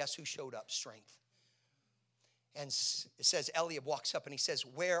sudden, guess who showed up? Strength. And it says Eliab walks up and he says,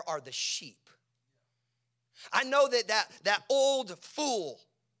 where are the sheep? I know that old fool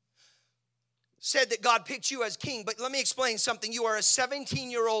said that God picked you as king, but let me explain something. You are a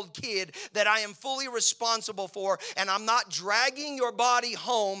 17-year-old kid that I am fully responsible for, and I'm not dragging your body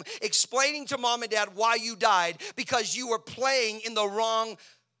home, explaining to mom and dad why you died, because you were playing in the wrong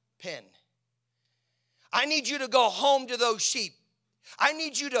pen. I need you to go home to those sheep. I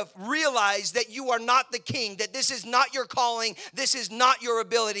need you to realize that you are not the king, that this is not your calling, this is not your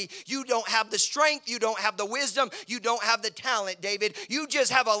ability. You don't have the strength, you don't have the wisdom, you don't have the talent, David. You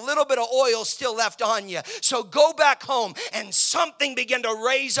just have a little bit of oil still left on you. So go back home, and something began to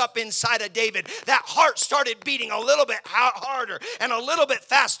raise up inside of David. That heart started beating a little bit harder and a little bit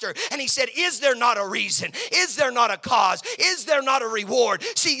faster. And he said, is there not a reason? Is there not a cause? Is there not a reward?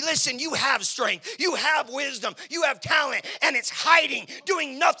 See, listen, you have strength, you have wisdom, you have talent, and it's hiding waiting,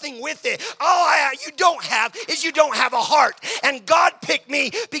 doing nothing with it. You don't have is you don't have a heart. And God picked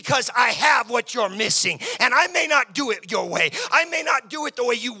me because I have what you're missing. And I may not do it your way. I may not do it the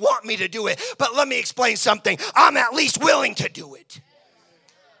way you want me to do it. But let me explain something. I'm at least willing to do it.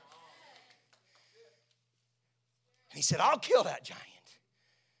 And he said, I'll kill that giant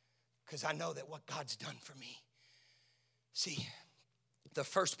because I know that what God's done for me. See, the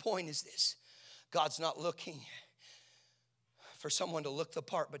first point is this. God's not looking for someone to look the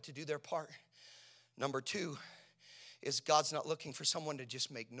part, but to do their part. Number two is God's not looking for someone to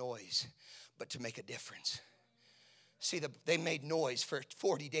just make noise, but to make a difference. See, they made noise for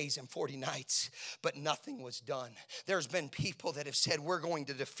 40 days and 40 nights, but nothing was done. There's been people that have said, we're going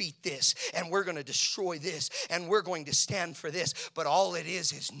to defeat this, and we're going to destroy this, and we're going to stand for this, but all it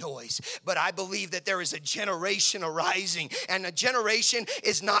is noise. But I believe that there is a generation arising, and a generation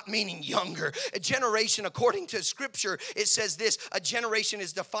is not meaning younger. A generation, according to Scripture, it says this, a generation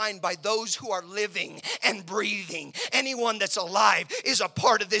is defined by those who are living and breathing. Anyone that's alive is a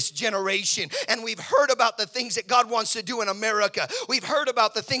part of this generation, and we've heard about the things that God wants to do in America. We've heard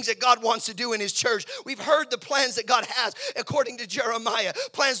about the things that God wants to do in his church. We've heard the plans that God has, according to Jeremiah,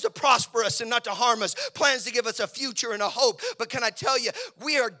 plans to prosper us and not to harm us, plans to give us a future and a hope. But can I tell you,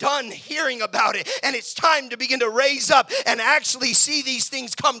 we are done hearing about it, and it's time to begin to raise up and actually see these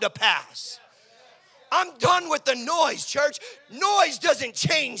things come to pass. I'm done with the noise, church. Noise doesn't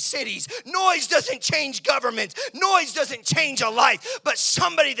change cities. Noise doesn't change governments. Noise doesn't change a life. But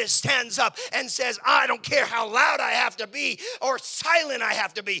somebody that stands up and says, I don't care how loud I have to be or silent I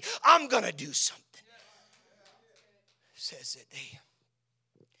have to be. I'm going to do something. Says that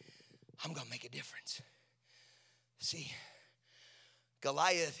I'm going to make a difference. See,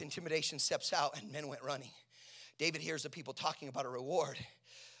 Goliath, intimidation steps out and men went running. David hears the people talking about a reward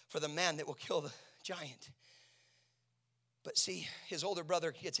for the man that will kill the giant. But see, his older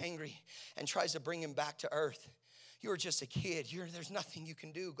brother gets angry and tries to bring him back to earth. You're just a kid. There's nothing you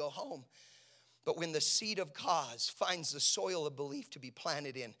can do. Go home. But when the seed of cause finds the soil of belief to be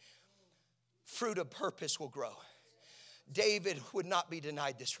planted in, fruit of purpose will grow. David would not be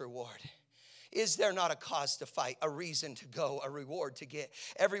denied this reward. Is there not a cause to fight, a reason to go, a reward to get?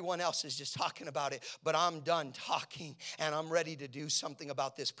 Everyone else is just talking about it, but I'm done talking, and I'm ready to do something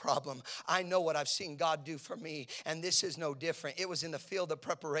about this problem. I know what I've seen God do for me, and this is no different. It was in the field of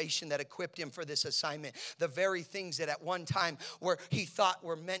preparation that equipped him for this assignment. The very things that at one time where he thought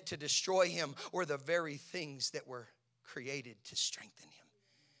were meant to destroy him were the very things that were created to strengthen him.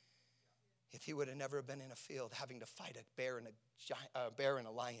 If he would have never been in a field having to fight a bear and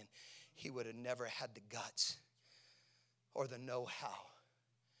a lion, he would have never had the guts or the know-how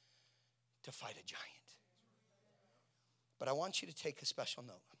to fight a giant. But I want you to take a special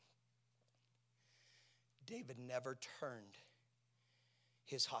note. David never turned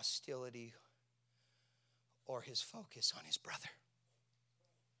his hostility or his focus on his brother.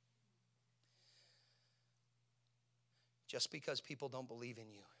 Just because people don't believe in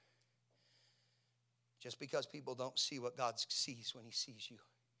you, just because people don't see what God sees when he sees you,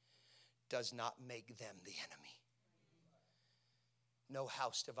 does not make them the enemy. No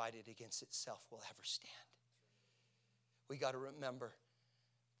house divided against itself will ever stand. We got to remember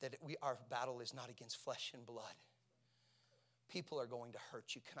that our battle is not against flesh and blood. People are going to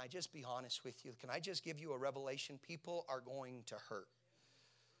hurt you. Can I just be honest with you? Can I just give you a revelation? People are going to hurt.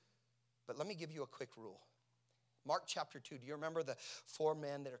 But let me give you a quick rule. Mark chapter 2, do you remember the 4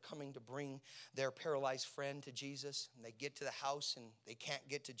 men that are coming to bring their paralyzed friend to Jesus? And they get to the house and they can't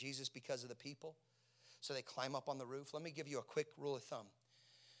get to Jesus because of the people. So they climb up on the roof. Let me give you a quick rule of thumb.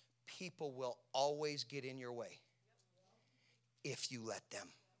 People will always get in your way if you let them.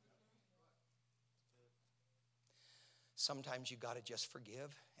 Sometimes you got to just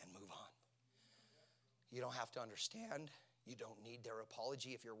forgive and move on. You don't have to understand. You don't need their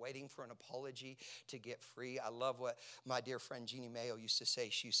apology. If you're waiting for an apology to get free, I love what my dear friend Jeannie Mayo used to say.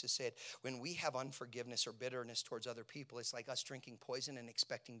 She used to say, when we have unforgiveness or bitterness towards other people, it's like us drinking poison and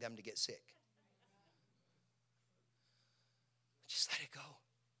expecting them to get sick. Just let it go.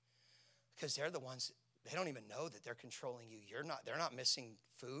 Because they're the ones, they don't even know that they're controlling you. They're not missing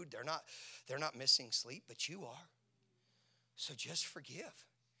food. They're not missing sleep, but you are. So just forgive.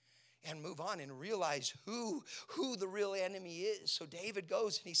 And move on and realize who the real enemy is. So David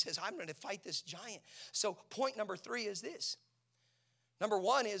goes and he says, I'm going to fight this giant. So point number 3 is this. Number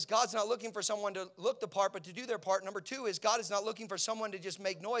 1 is God's not looking for someone to look the part, but to do their part. Number 2 is God is not looking for someone to just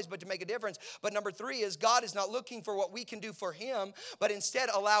make noise, but to make a difference. But number 3 is God is not looking for what we can do for him, but instead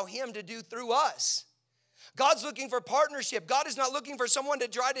allow him to do through us. God's looking for partnership. God is not looking for someone to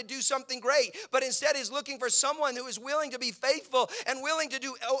try to do something great, but instead is looking for someone who is willing to be faithful and willing to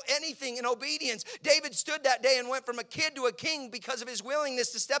do anything in obedience. David stood that day and went from a kid to a king because of his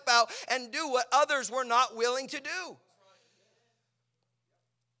willingness to step out and do what others were not willing to do.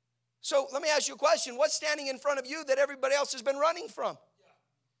 So let me ask you a question. What's standing in front of you that everybody else has been running from?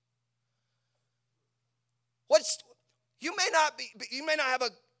 You may not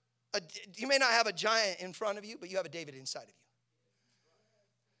have a giant in front of you, but you have a David inside of you.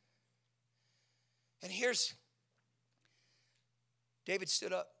 And here's David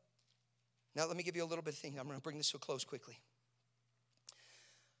stood up. Now let me give you a little bit of thing. I'm going to bring this to a close quickly.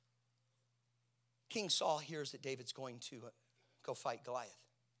 King Saul hears that David's going to go fight Goliath.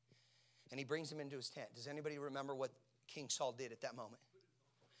 And he brings him into his tent. Does anybody remember what King Saul did at that moment?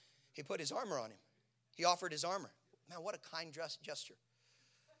 He put his armor on him. He offered his armor. Man, what a kind gesture.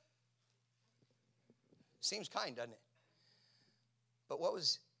 Seems kind, doesn't it? But what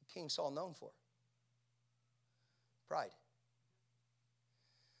was King Saul known for? Pride.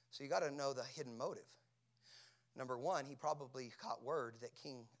 So you got to know the hidden motive. Number one, he probably caught word that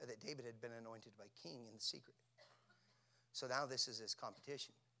David had been anointed by king in secret. So now this is his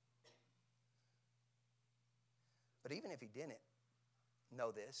competition. But even if he didn't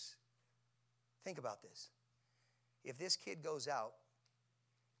know this, think about this. If this kid goes out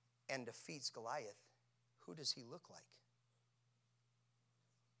and defeats Goliath, who does he look like?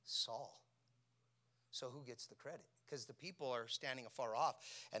 Saul. So who gets the credit? Because the people are standing afar off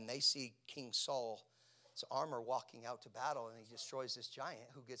and they see King Saul's armor walking out to battle and he destroys this giant.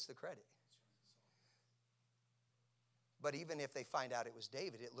 Who gets the credit? But even if they find out it was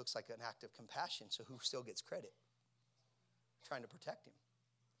David, it looks like an act of compassion. So who still gets credit? Trying to protect him.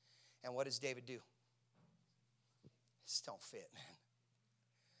 And what does David do? This don't fit, man.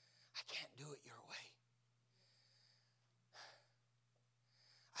 I can't do it your way.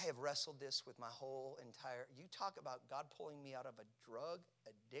 I have wrestled this with my whole entire, you talk about God pulling me out of a drug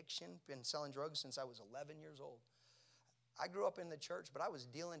addiction, been selling drugs since I was 11 years old. I grew up in the church, but I was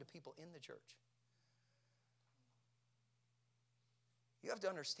dealing to people in the church. You have to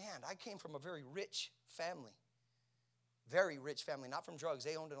understand, I came from a very rich family. Very rich family, not from drugs.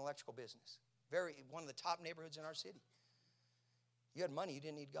 They owned an electrical business. One of the top neighborhoods in our city. You had money, you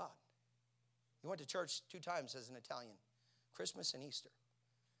didn't need God. You went to church 2 times as an Italian, Christmas and Easter.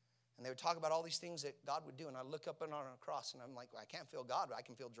 And they would talk about all these things that God would do. And I look up and on a cross and I'm like, well, I can't feel God, but I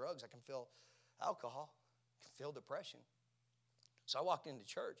can feel drugs. I can feel alcohol. I can feel depression. So I walked into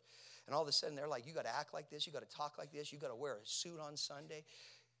church and all of a sudden they're like, you got to act like this. You got to talk like this. You got to wear a suit on Sunday.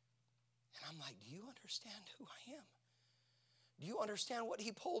 And I'm like, do you understand who I am? Do you understand what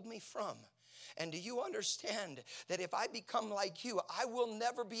he pulled me from? And do you understand that if I become like you, I will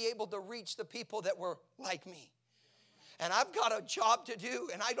never be able to reach the people that were like me? And I've got a job to do,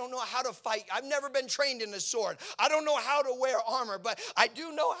 and I don't know how to fight. I've never been trained in the sword. I don't know how to wear armor, but I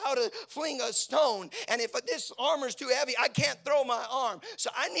do know how to fling a stone. And if this armor's too heavy, I can't throw my arm.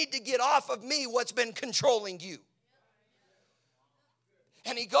 So I need to get off of me what's been controlling you.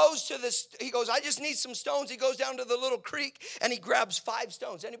 And he goes, I just need some stones. He goes down to the little creek, and he grabs 5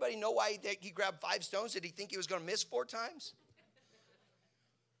 stones. Anybody know why he grabbed 5 stones? Did he think he was going to miss 4 times?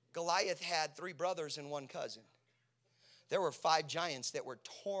 Goliath had 3 brothers and 1 cousin. There were 5 giants that were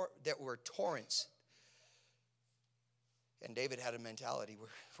torrents. And David had a mentality,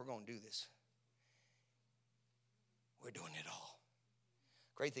 we're going to do this. We're doing it all.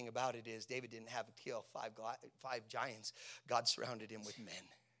 Great thing about it is David didn't have to kill 5 giants. God surrounded him with men.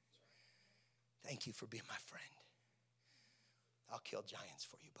 Thank you for being my friend. I'll kill giants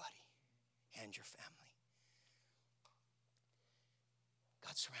for you, buddy, and your family.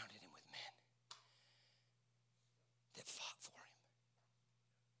 God surrounded him with men that fought for him,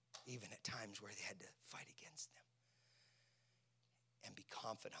 even at times where they had to fight against them. And be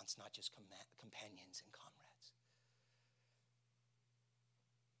confidants, not just companions and comrades.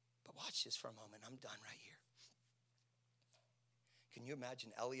 But watch this for a moment. I'm done right here. Can you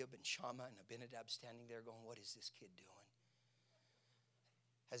imagine Eliab and Shammah and Abinadab standing there going, what is this kid doing?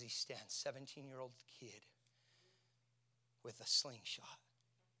 As he stands, 17-year-old kid with a slingshot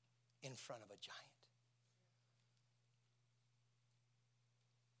in front of a giant.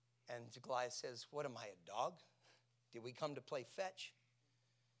 And Goliath says, what am I, a dog? Did we come to play fetch?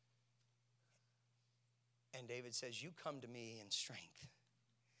 And David says, you come to me in strength.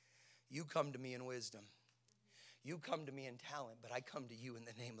 You come to me in wisdom. You come to me in talent, but I come to you in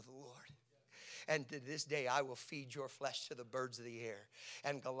the name of the Lord. And to this day, I will feed your flesh to the birds of the air.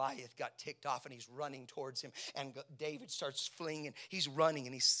 And Goliath got ticked off, and he's running towards him. And David starts flinging. He's running,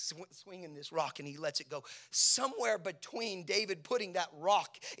 and he's swinging this rock, and he lets it go. Somewhere between David putting that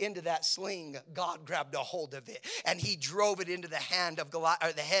rock into that sling, God grabbed a hold of it, and he drove it into the hand of Goliath,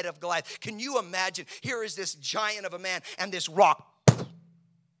 or the head of Goliath. Can you imagine? Here is this giant of a man, and this rock.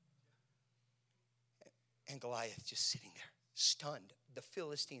 And Goliath just sitting there, stunned. The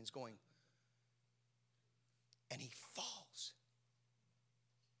Philistines going. And he falls.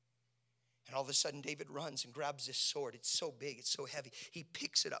 And all of a sudden, David runs and grabs this sword. It's so big, it's so heavy. He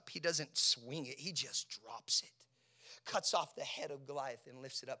picks it up. He doesn't swing it. He just drops it. Cuts off the head of Goliath and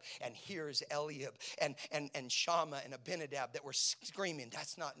lifts it up. And here's Eliab and Shammah and Abinadab that were screaming,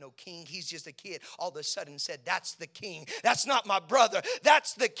 that's not no king. He's just a kid. All of a sudden said, that's the king. That's not my brother.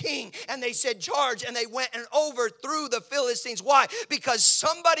 That's the king. And they said, charge. And they went and overthrew the Philistines. Why? Because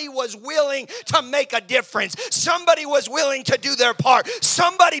somebody was willing to make a difference. Somebody was willing to do their part.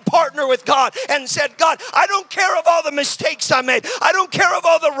 Somebody partnered with God and said, God, I don't care of all the mistakes I made. I don't care of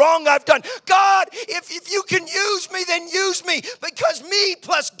all the wrong I've done. God, if you can use me, then use me, because me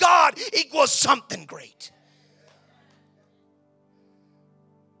plus God equals something great.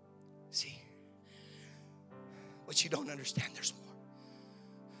 See, what you don't understand, there's more.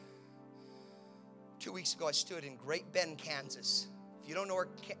 2 weeks ago, I stood in Great Bend, Kansas. If you don't know where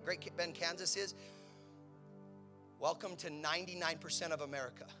Great Bend, Kansas is, welcome to 99% of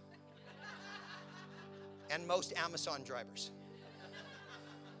America and most Amazon drivers.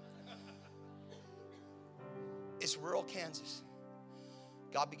 It's rural Kansas.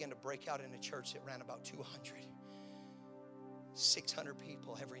 God began to break out in a church that ran about 200. 600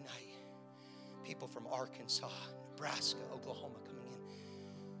 people every night. People from Arkansas, Nebraska, Oklahoma coming in.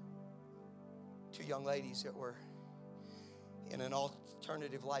 2 young ladies that were in an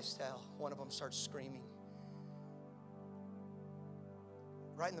alternative lifestyle. One of them starts screaming.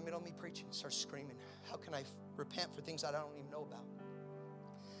 Right in the middle of me preaching, starts screaming. How can I repent for things I don't even know about?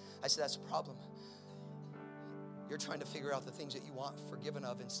 I said, that's a problem. You're trying to figure out the things that you want forgiven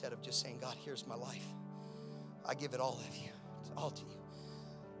of instead of just saying, God, here's my life. I give it all of you. It's all to you.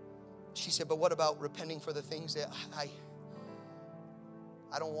 She said, but what about repenting for the things that I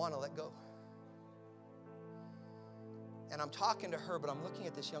don't want to let go? And I'm talking to her, but I'm looking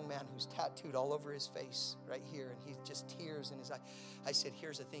at this young man who's tattooed all over his face right here, and he's just tears in his eye. I said,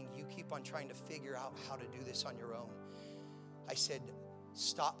 here's the thing. You keep on trying to figure out how to do this on your own. I said,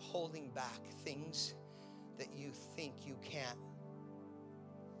 stop holding back things that you think you can't,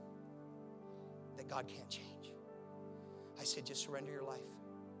 that God can't change. I said, just surrender your life.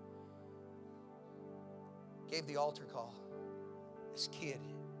 Gave the altar call. This kid,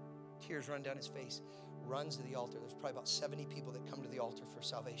 tears run down his face, runs to the altar. There's probably about 70 people that come to the altar for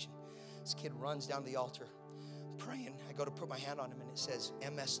salvation. This kid runs down the altar, praying. I go to put my hand on him, and it says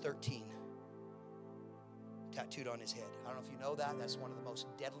MS-13 tattooed on his head. I don't know if you know that. That's one of the most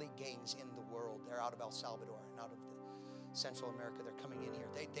deadly gangs in the world. They're out of El Salvador and out of the Central America. They're coming in here.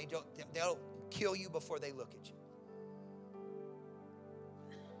 They'll kill you before they look at you.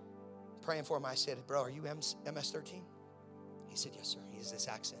 Praying for him, I said, bro, are you MS-13? He said, yes, sir. He has this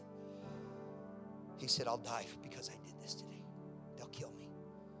accent. He said, I'll die because I did this today. They'll kill me.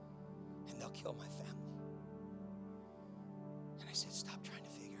 And they'll kill my family. And I said, stop trying to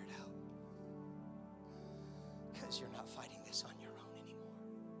figure it out. Because you're not fighting this on your own anymore.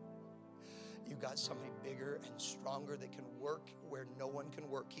 You got somebody bigger and stronger that can work where no one can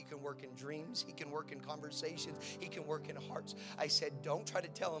work. He can work in dreams. He can work in conversations. He can work in hearts. I said, don't try to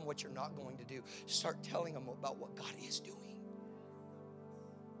tell him what you're not going to do. Start telling him about what God is doing.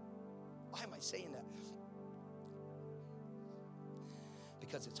 Why am I saying that?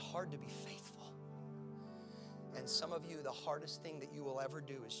 Because it's hard to be faithful. And some of you, the hardest thing that you will ever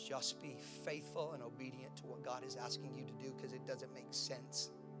do is just be faithful and obedient to what God is asking you to do, because it doesn't make sense.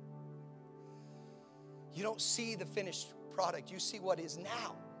 You don't see the finished product. You see what is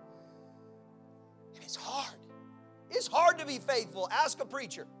now. And it's hard. It's hard to be faithful. Ask a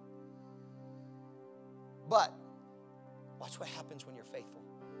preacher. But watch what happens when you're faithful.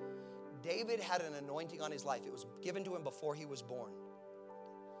 David had an anointing on his life. It was given to him before he was born.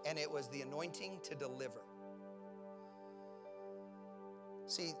 And it was the anointing to deliver.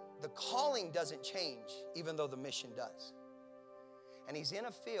 See, the calling doesn't change, even though the mission does. And he's in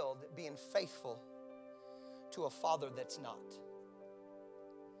a field being faithful to a father that's not.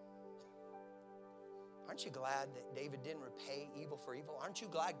 Aren't you glad that David didn't repay evil for evil? Aren't you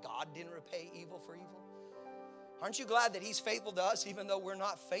glad God didn't repay evil for evil? Aren't you glad that he's faithful to us even though we're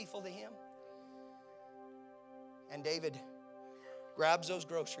not faithful to him? And David grabs those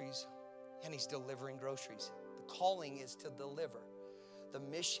groceries. and he's delivering groceries. The calling is to deliver. The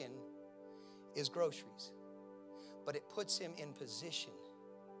mission is groceries. But it puts him in position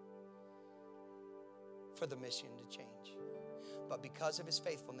for the mission to change. But because of his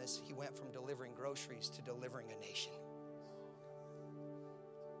faithfulness, he went from delivering groceries to delivering a nation.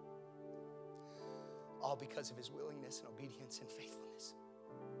 All because of his willingness and obedience and faithfulness.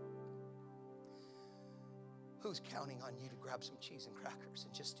 Who's counting on you to grab some cheese and crackers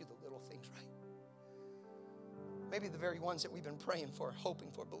and just do the little things right? Maybe the very ones that we've been praying for,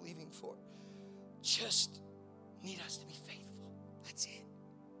 hoping for, believing for, just need us to be faithful. That's it.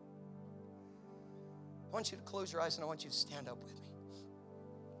 I want you to close your eyes and I want you to stand up with me.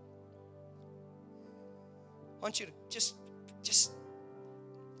 I want you to just,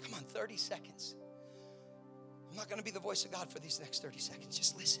 come on, 30 seconds. I'm not going to be the voice of God for these next 30 seconds.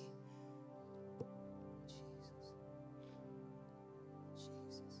 Just listen.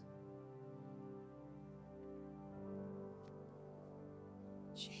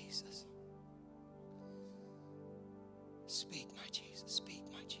 Jesus. Speak, my Jesus. Speak,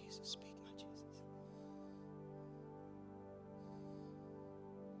 my Jesus. Speak, my Jesus.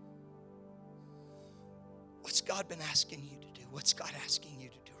 What's God been asking you to do? What's God asking you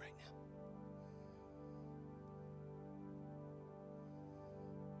to do right now?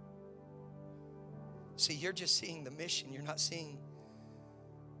 See, you're just seeing the mission. You're not seeing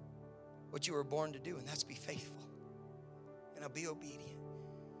what you were born to do, and that's be faithful and I'll be obedient.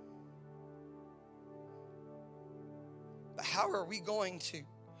 But how are we going to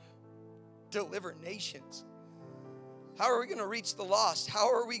deliver nations? How are we going to reach the lost?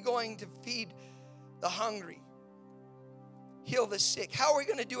 How are we going to feed the hungry? Heal the sick? How are we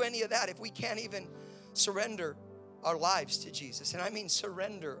going to do any of that if we can't even surrender our lives to Jesus? And I mean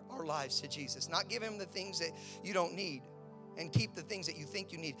surrender our lives to Jesus. Not give him the things that you don't need and keep the things that you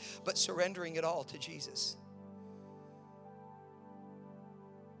think you need, but surrendering it all to Jesus.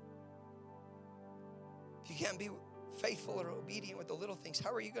 If you can't be faithful or obedient with the little things,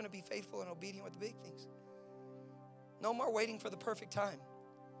 how are you going to be faithful and obedient with the big things? No more waiting for the perfect time.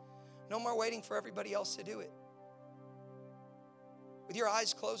 No more waiting for everybody else to do it. With your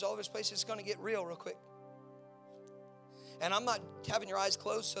eyes closed, all of this place is going to get real quick. And I'm not having your eyes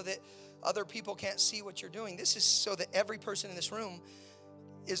closed so that other people can't see what you're doing. This is so that every person in this room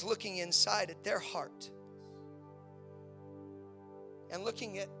is looking inside at their heart and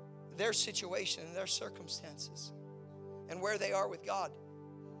looking at their situation and their circumstances and where they are with God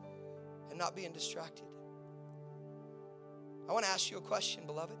and not being distracted. I want to ask you a question,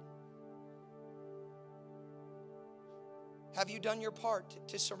 beloved. Have you done your part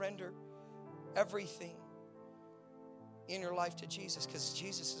to surrender everything in your life to Jesus? Because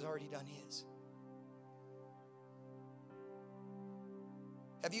Jesus has already done his.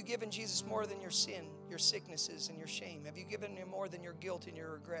 Have you given Jesus more than your sin, your sicknesses, and your shame? Have you given him more than your guilt and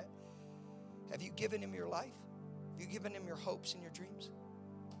your regret? Have you given him your life? Have you given him your hopes and your dreams?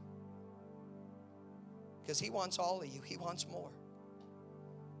 Because he wants all of you. He wants more.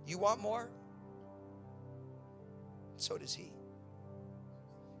 You want more? So does he.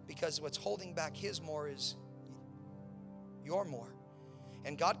 Because what's holding back his more is your more.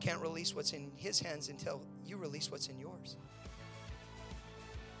 And God can't release what's in his hands until you release what's in yours.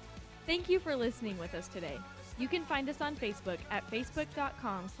 Thank you for listening with us today. You can find us on Facebook at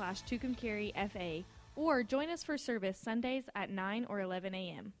facebook.com/TucumcariFA or join us for service Sundays at 9 or 11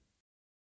 a.m.